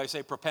 everybody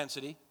say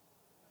propensity,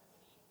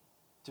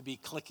 to be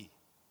cliquey.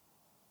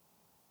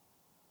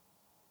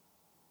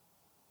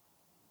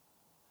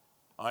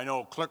 I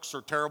know cliques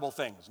are terrible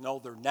things. No,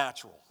 they're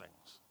natural things.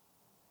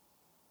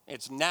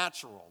 It's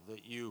natural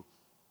that you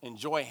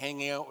enjoy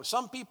hanging out with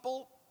some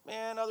people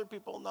and other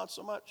people not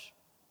so much.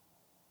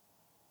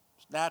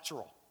 It's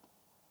Natural.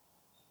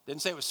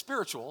 Didn't say it was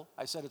spiritual.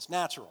 I said it's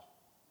natural.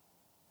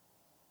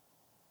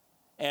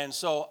 And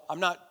so I'm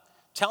not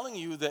telling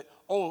you that,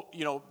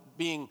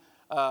 being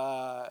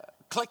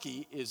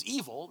cliquey is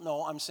evil.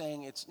 No, I'm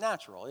saying it's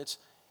natural.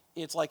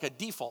 It's like a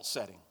default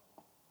setting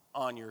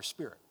on your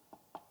spirit,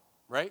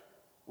 right?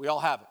 We all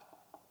have it.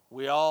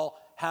 We all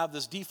have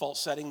this default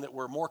setting that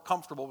we're more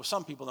comfortable with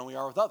some people than we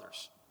are with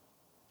others.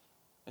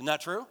 Isn't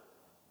that true?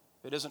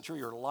 If it isn't true,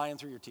 you're lying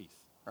through your teeth,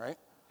 right?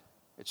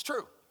 It's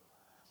true.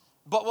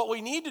 But what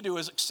we need to do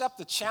is accept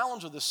the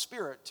challenge of the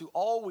Spirit to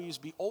always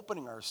be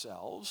opening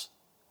ourselves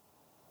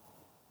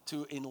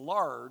to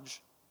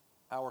enlarge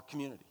our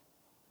community.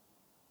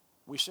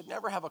 We should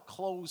never have a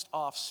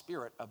closed-off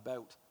spirit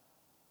about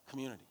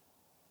community.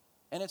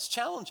 And it's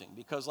challenging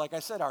because, like I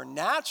said, our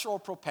natural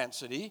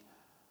propensity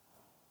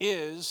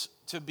is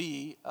to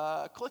be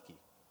cliquey.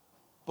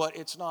 But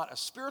it's not a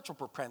spiritual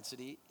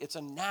propensity, it's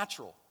a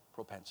natural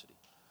propensity.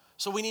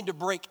 So we need to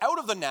break out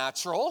of the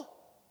natural,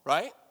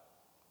 right?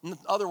 In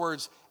other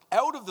words,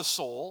 out of the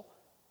soul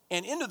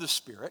and into the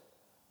spirit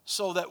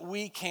so that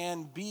we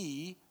can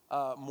be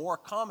more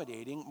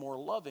accommodating, more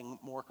loving,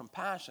 more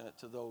compassionate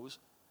to those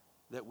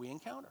that we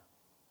encounter.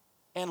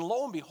 And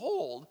lo and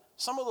behold,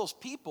 some of those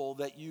people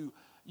that you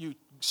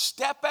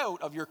step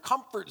out of your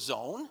comfort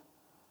zone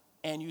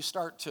and you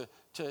start to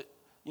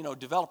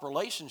develop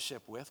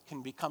relationship with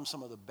can become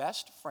some of the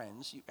best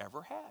friends you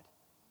ever had.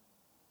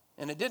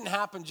 And it didn't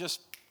happen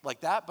just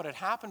like that, but it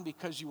happened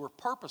because you were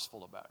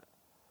purposeful about it.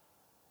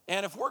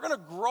 And if we're going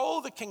to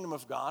grow the kingdom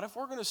of God, if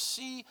we're going to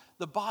see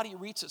the body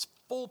reach its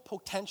full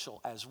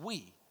potential as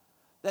we,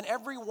 then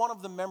every one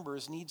of the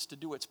members needs to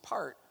do its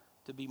part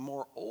to be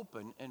more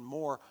open and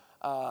more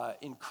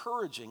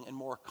encouraging and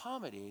more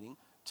accommodating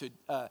to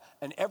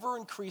an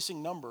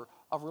ever-increasing number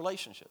of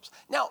relationships.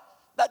 Now,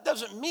 that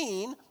doesn't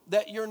mean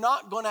that you're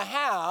not going to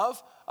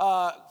have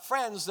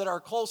friends that are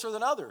closer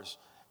than others.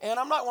 And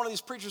I'm not one of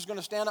these preachers going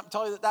to stand up and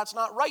tell you that that's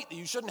not right, that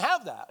you shouldn't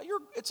have that.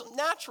 It's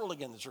natural,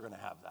 again, that you're going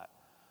to have that.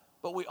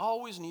 But we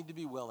always need to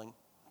be willing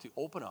to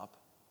open up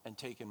and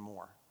take in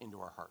more into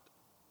our heart.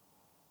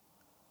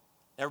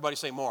 Everybody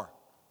say more.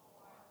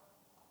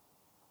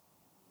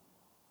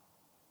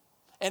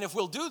 And if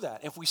we'll do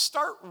that, if we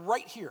start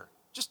right here,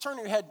 just turn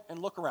your head and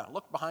look around.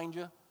 Look behind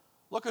you.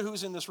 Look at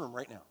who's in this room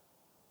right now.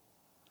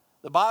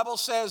 The Bible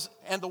says,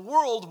 and the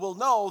world will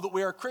know that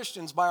we are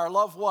Christians by our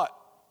love what?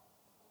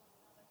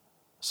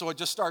 So it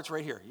just starts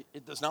right here.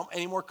 It's not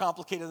any more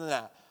complicated than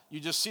that. You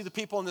just see the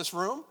people in this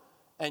room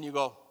and you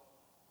go,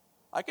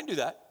 I can do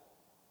that.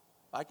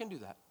 I can do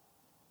that.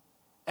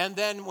 And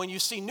then when you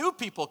see new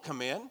people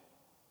come in,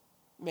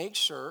 make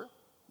sure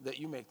that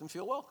you make them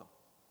feel welcome.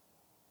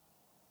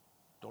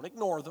 Don't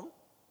ignore them.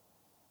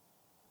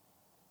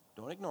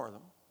 Don't ignore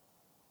them.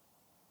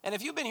 And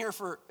if you've been here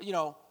for,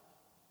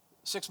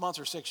 6 months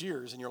or 6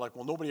 years and you're like,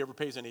 well, nobody ever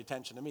pays any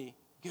attention to me,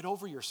 get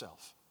over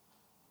yourself.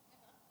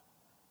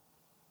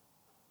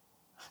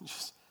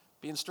 Just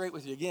being straight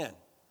with you again.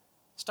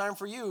 It's time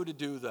for you to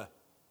do the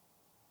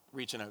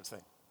reaching out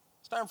thing.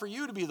 It's time for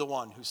you to be the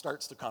one who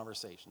starts the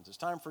conversations. It's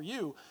time for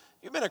you.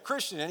 You've been a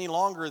Christian any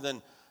longer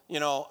than,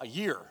 a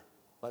year,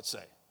 let's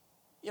say.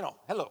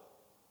 Hello.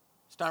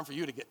 It's time for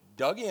you to get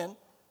dug in,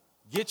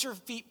 get your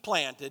feet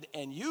planted,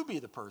 and you be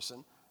the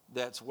person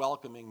that's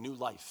welcoming new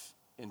life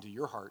into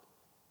your heart,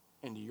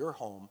 into your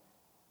home,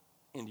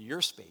 into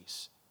your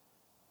space,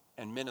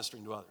 and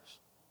ministering to others.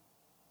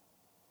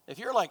 If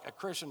you're like a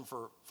Christian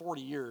for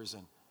 40 years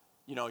and,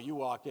 you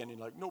walk in and you're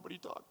like, nobody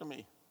talk to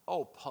me.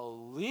 Oh,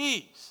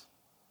 please.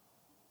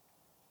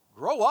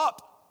 Grow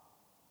up.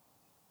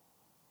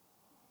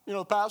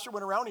 The pastor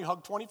went around and he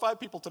hugged 25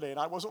 people today and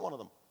I wasn't one of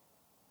them.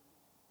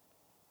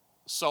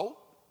 So,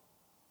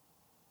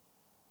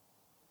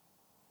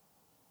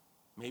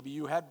 maybe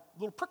you had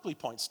little prickly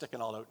points sticking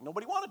all out.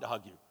 Nobody wanted to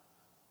hug you.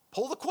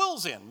 Pull the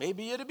quills in.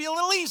 Maybe it'd be a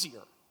little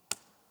easier.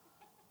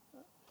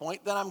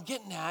 Point that I'm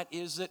getting at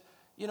is that,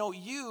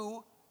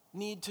 you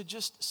need to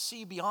just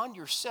see beyond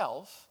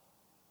yourself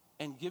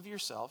and give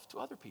yourself to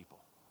other people.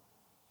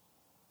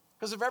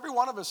 Because if every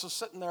one of us is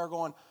sitting there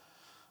going,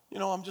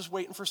 I'm just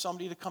waiting for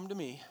somebody to come to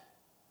me,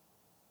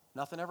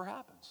 nothing ever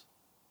happens.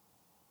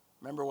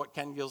 Remember what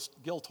Ken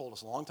Gill told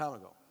us a long time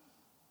ago.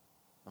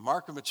 The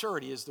mark of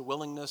maturity is the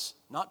willingness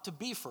not to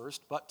be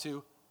first, but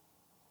to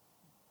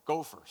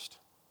go first.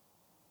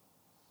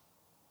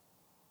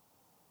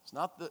 It's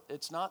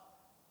not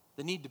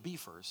the need to be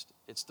first.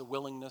 It's the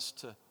willingness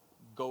to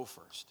go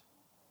first.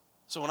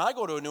 So when I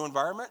go to a new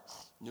environment,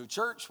 new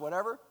church,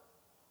 whatever,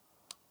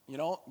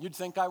 you'd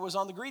think I was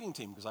on the greeting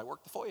team because I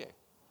work the foyer.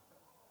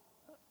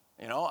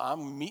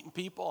 I'm meeting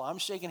people. I'm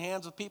shaking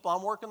hands with people.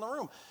 I'm working the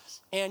room.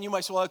 And you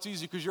might say, well, that's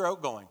easy because you're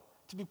outgoing.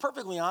 To be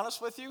perfectly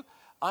honest with you,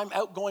 I'm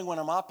outgoing when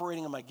I'm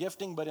operating in my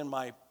gifting, but in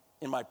my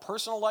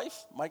personal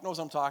life, Mike knows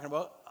what I'm talking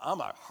about, I'm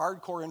a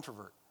hardcore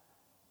introvert.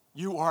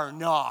 You are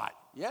not.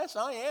 Yes,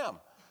 I am.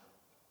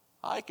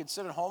 I could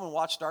sit at home and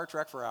watch Star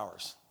Trek for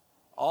hours.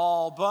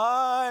 All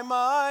by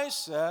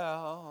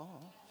myself.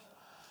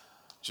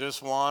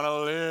 Just want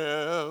to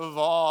live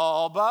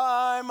all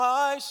by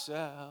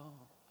myself.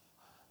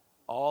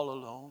 all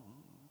alone.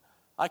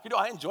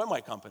 I enjoy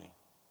my company.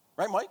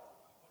 Right, Mike?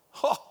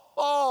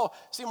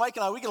 See, Mike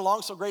and I, we get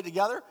along so great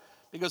together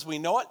because we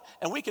know it,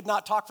 and we could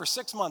not talk for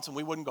 6 months and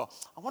we wouldn't go,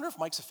 I wonder if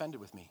Mike's offended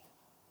with me.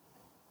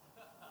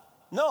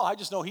 No, I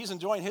just know he's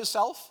enjoying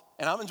himself,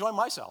 and I'm enjoying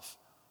myself,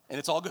 and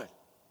it's all good.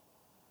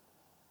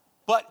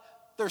 But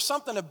there's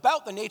something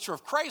about the nature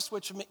of Christ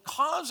which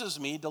causes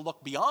me to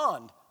look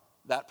beyond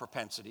that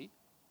propensity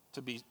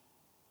to be,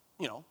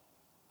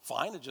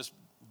 fine.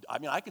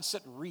 I could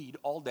sit and read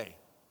all day.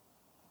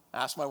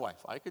 Ask my wife.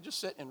 I could just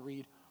sit and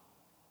read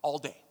all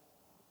day.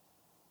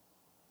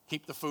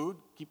 Keep the food,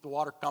 keep the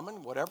water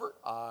coming, whatever.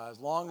 As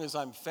long as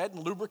I'm fed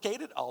and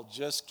lubricated, I'll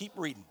just keep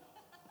reading.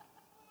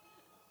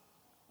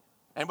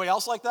 Anybody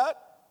else like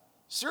that?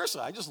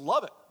 Seriously, I just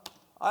love it.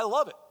 I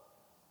love it.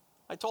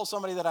 I told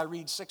somebody that I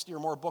read 60 or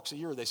more books a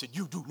year. They said,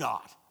 you do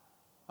not.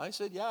 I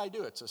said, yeah, I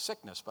do. It's a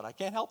sickness, but I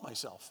can't help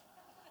myself.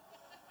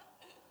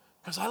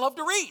 Because I love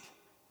to read.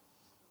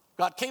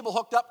 Got cable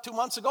hooked up 2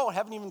 months ago and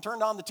haven't even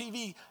turned on the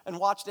TV and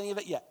watched any of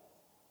it yet.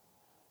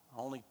 I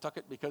only took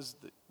it because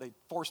they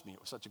forced me. It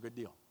was such a good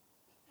deal.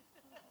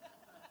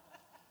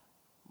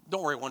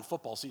 Don't worry, when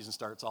football season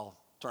starts, I'll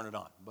turn it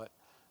on. But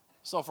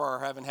so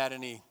far, I haven't had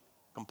any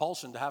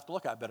compulsion to have to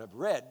look at it. But I've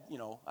read, I don't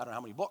know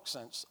how many books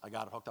since I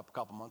got it hooked up a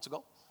couple months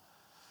ago.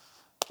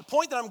 The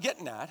point that I'm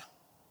getting at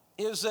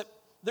is that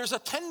there's a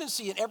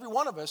tendency in every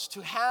one of us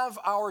to have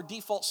our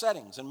default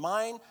settings. And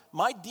my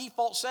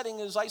default setting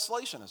is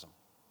isolationism.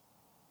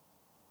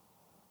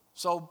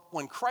 So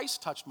when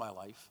Christ touched my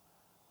life,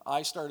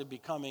 I started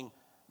becoming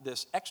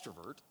this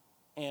extrovert,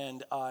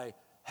 and I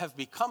have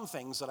become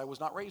things that I was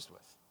not raised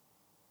with.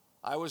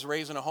 I was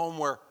raised in a home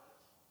where,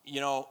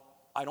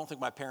 I don't think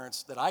my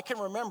parents, that I can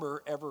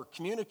remember ever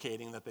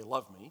communicating that they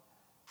loved me.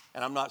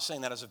 And I'm not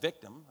saying that as a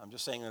victim. I'm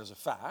just saying that as a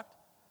fact.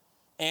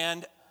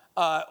 And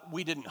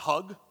we didn't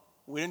hug.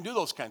 We didn't do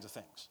those kinds of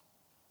things.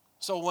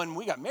 So when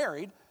we got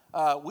married,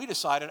 we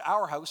decided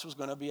our house was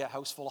going to be a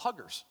house full of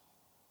huggers.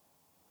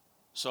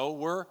 So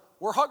we're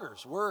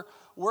huggers.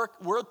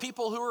 We're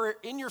people who are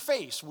in your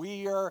face.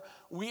 We are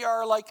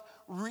like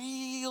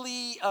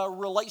really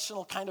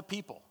relational kind of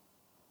people.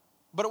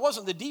 But it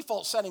wasn't the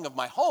default setting of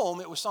my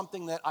home. It was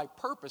something that I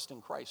purposed in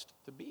Christ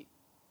to be.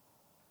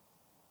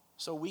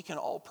 So we can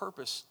all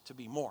purpose to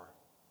be more.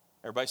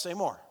 Everybody say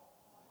more.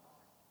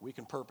 We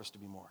can purpose to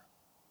be more.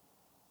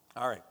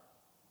 All right.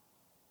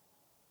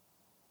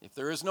 If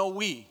there is no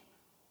we,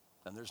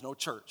 then there's no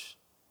church.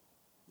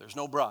 There's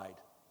no bride.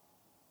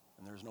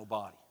 And there's no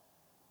body.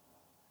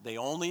 They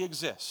only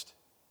exist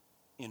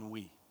in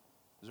we.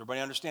 Does everybody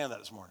understand that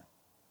this morning?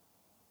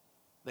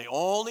 They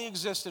only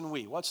exist in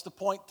we. What's the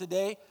point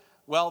today?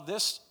 Well,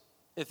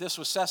 if this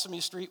was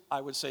Sesame Street, I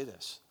would say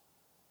this.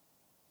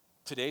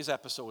 Today's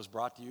episode was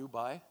brought to you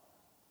by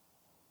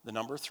the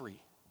number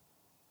 3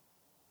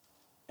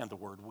 and the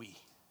word we.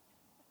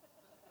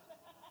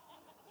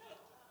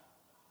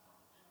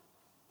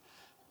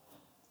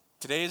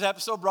 Today's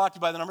episode brought to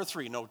you by the number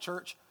 3. No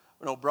church,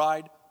 no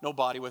bride, no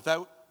body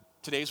without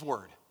today's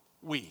word,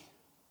 we. Isn't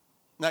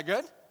that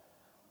good?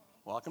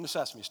 Welcome to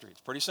Sesame Street.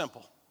 It's pretty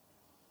simple.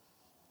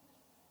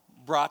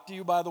 Brought to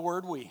you by the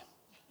word we.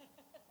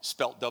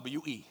 Spelt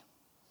W-E.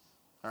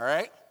 All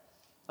right?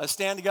 Let's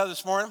stand together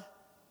this morning.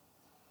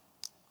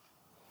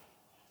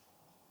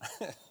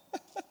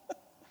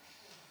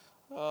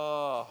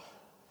 For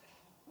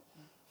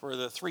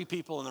the 3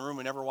 people in the room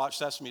who never watched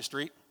Sesame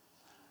Street,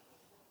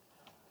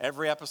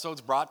 every episode's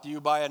brought to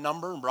you by a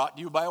number and brought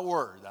to you by a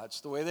word.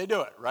 That's the way they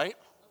do it, right?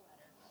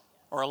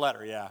 Or a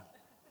letter, yeah.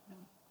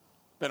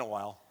 Been a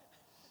while.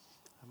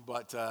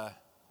 But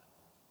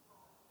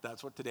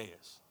that's what today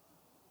is.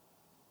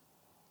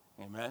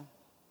 Amen?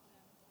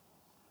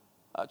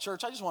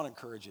 Church, I just want to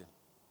encourage you.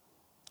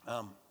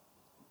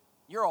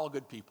 You're all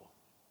good people.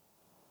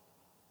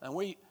 And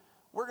we're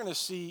going to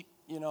see,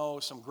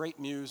 some great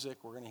music.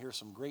 We're going to hear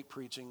some great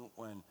preaching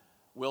when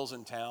Will's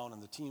in town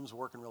and the team's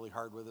working really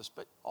hard with us.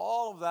 But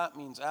all of that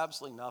means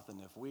absolutely nothing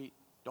if we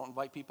don't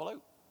invite people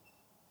out.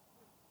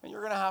 And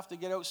you're going to have to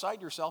get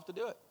outside yourself to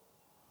do it.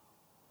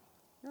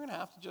 You're going to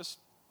have to just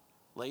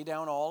lay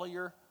down all of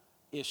your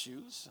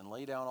issues and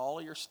lay down all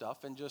of your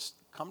stuff and just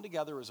come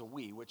together as a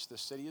we, which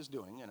this city is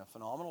doing in a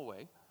phenomenal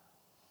way,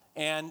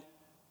 and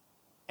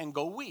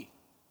go we.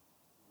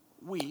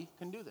 We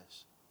can do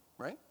this,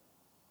 right?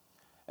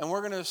 And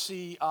we're going to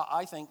see,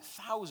 I think,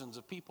 thousands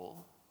of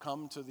people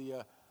come to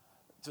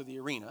the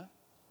arena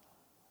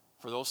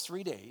for those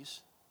 3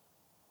 days,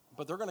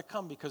 but they're going to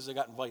come because they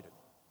got invited.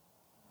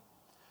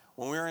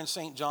 When we were in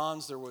St.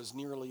 John's, there was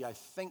nearly, I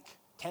think,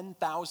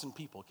 10,000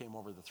 people came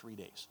over the 3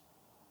 days.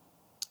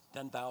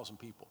 10,000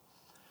 people.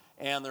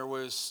 And there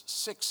was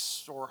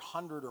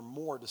 600 or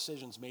more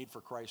decisions made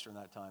for Christ during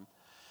that time.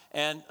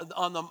 And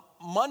on the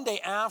Monday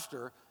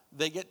after,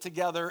 they get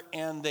together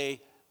and they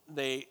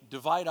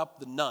divide up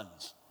the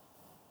nuns.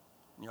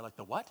 And you're like,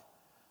 the what?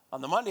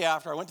 On the Monday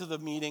after, I went to the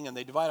meeting and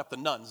they divide up the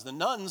nuns. The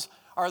nuns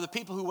are the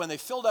people who, when they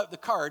filled out the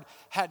card,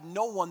 had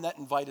no one that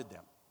invited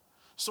them.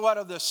 So out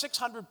of the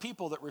 600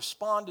 people that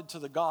responded to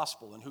the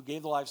gospel and who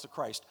gave their lives to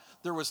Christ,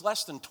 there was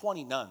less than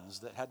 20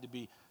 nuns that had to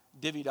be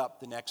divvied up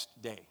the next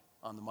day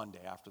on the Monday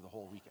after the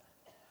whole weekend.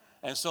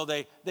 And so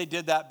they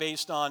did that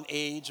based on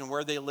age and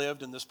where they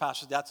lived. And this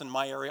pastor, that's in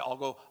my area.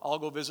 I'll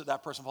go visit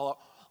that person, follow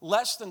up.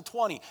 Less than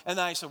 20. And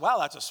then I said, wow,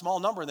 that's a small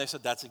number. And they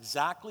said, that's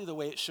exactly the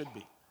way it should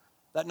be.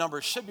 That number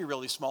should be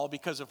really small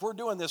because if we're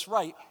doing this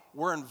right,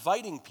 we're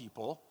inviting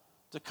people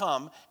to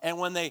come. And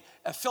when they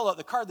fill out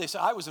the card, they say,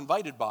 I was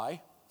invited by.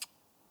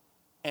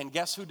 And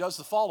guess who does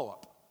the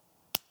follow-up?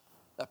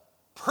 The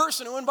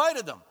person who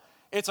invited them.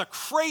 It's a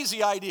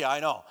crazy idea, I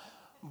know.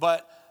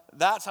 But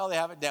that's how they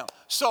have it down.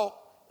 So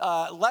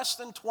less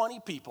than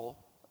 20 people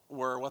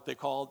were what they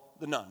called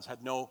the nuns,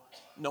 had no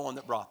one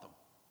that brought them.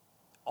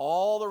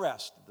 All the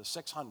rest, the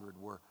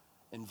 600, were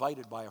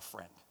invited by a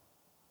friend.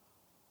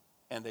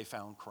 And they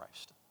found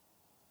Christ.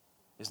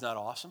 Isn't that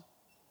awesome?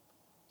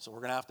 So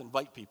we're going to have to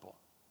invite people.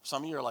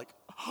 Some of you are like,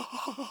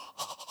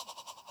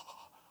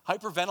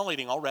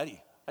 hyperventilating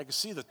already. I can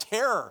see the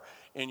terror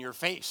in your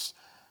face.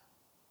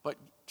 But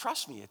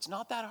trust me, it's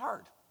not that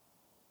hard.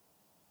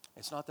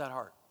 It's not that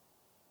hard.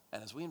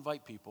 And as we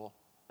invite people,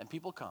 and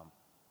people come,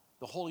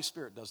 the Holy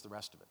Spirit does the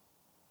rest of it.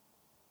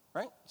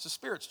 Right? It's the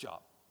Spirit's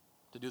job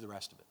to do the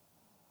rest of it.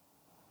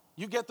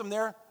 You get them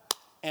there,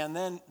 and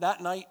then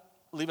that night,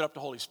 leave it up to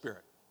Holy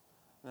Spirit.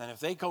 And then if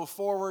they go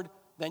forward,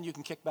 then you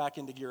can kick back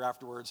into gear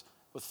afterwards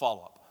with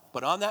follow-up.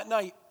 But on that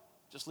night,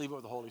 just leave it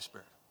with the Holy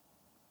Spirit.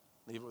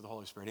 Leave it with the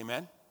Holy Spirit.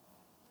 Amen?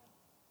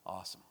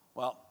 Awesome.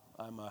 Well,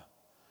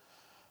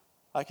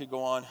 I could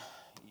go on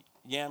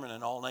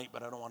yammering all night,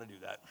 but I don't want to do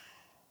that.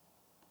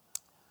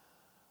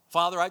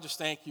 Father, I just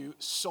thank you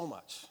so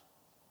much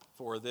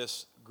for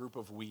this group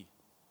of we.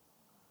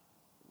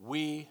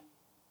 We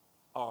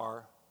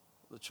are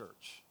the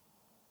church.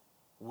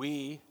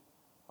 We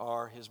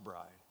are his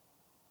bride.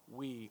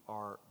 We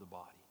are the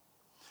body.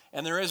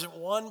 And there isn't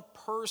one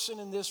person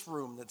in this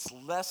room that's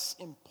less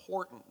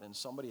important than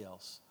somebody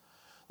else.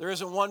 There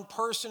isn't one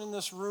person in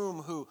this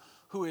room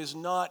who is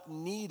not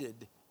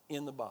needed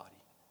in the body.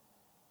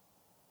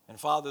 And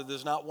Father,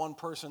 there's not one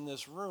person in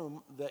this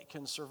room that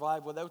can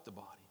survive without the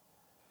body.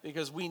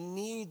 Because we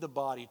need the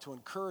body to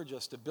encourage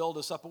us, to build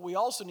us up. But we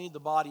also need the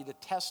body to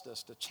test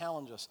us, to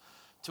challenge us,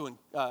 to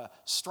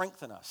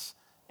strengthen us,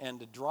 and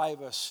to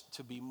drive us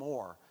to be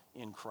more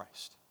in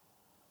Christ.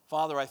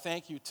 Father, I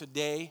thank you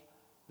today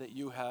that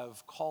you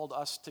have called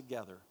us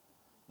together,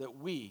 that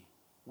we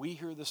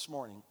here this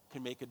morning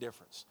can make a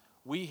difference.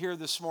 We here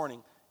this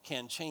morning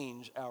can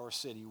change our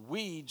city.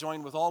 We,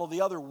 joined with all of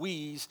the other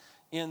we's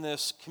in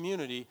this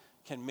community,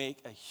 can make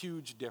a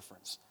huge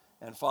difference.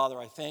 And Father,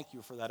 I thank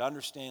you for that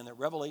understanding, that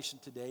revelation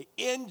today.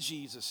 In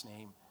Jesus'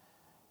 name,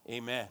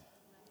 amen.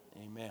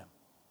 Amen.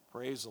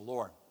 Praise the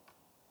Lord.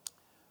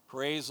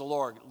 Praise the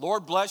Lord.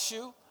 Lord bless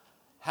you.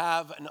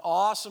 Have an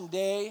awesome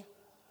day.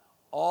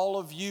 All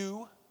of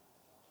you,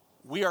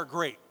 we are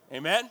great.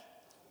 Amen.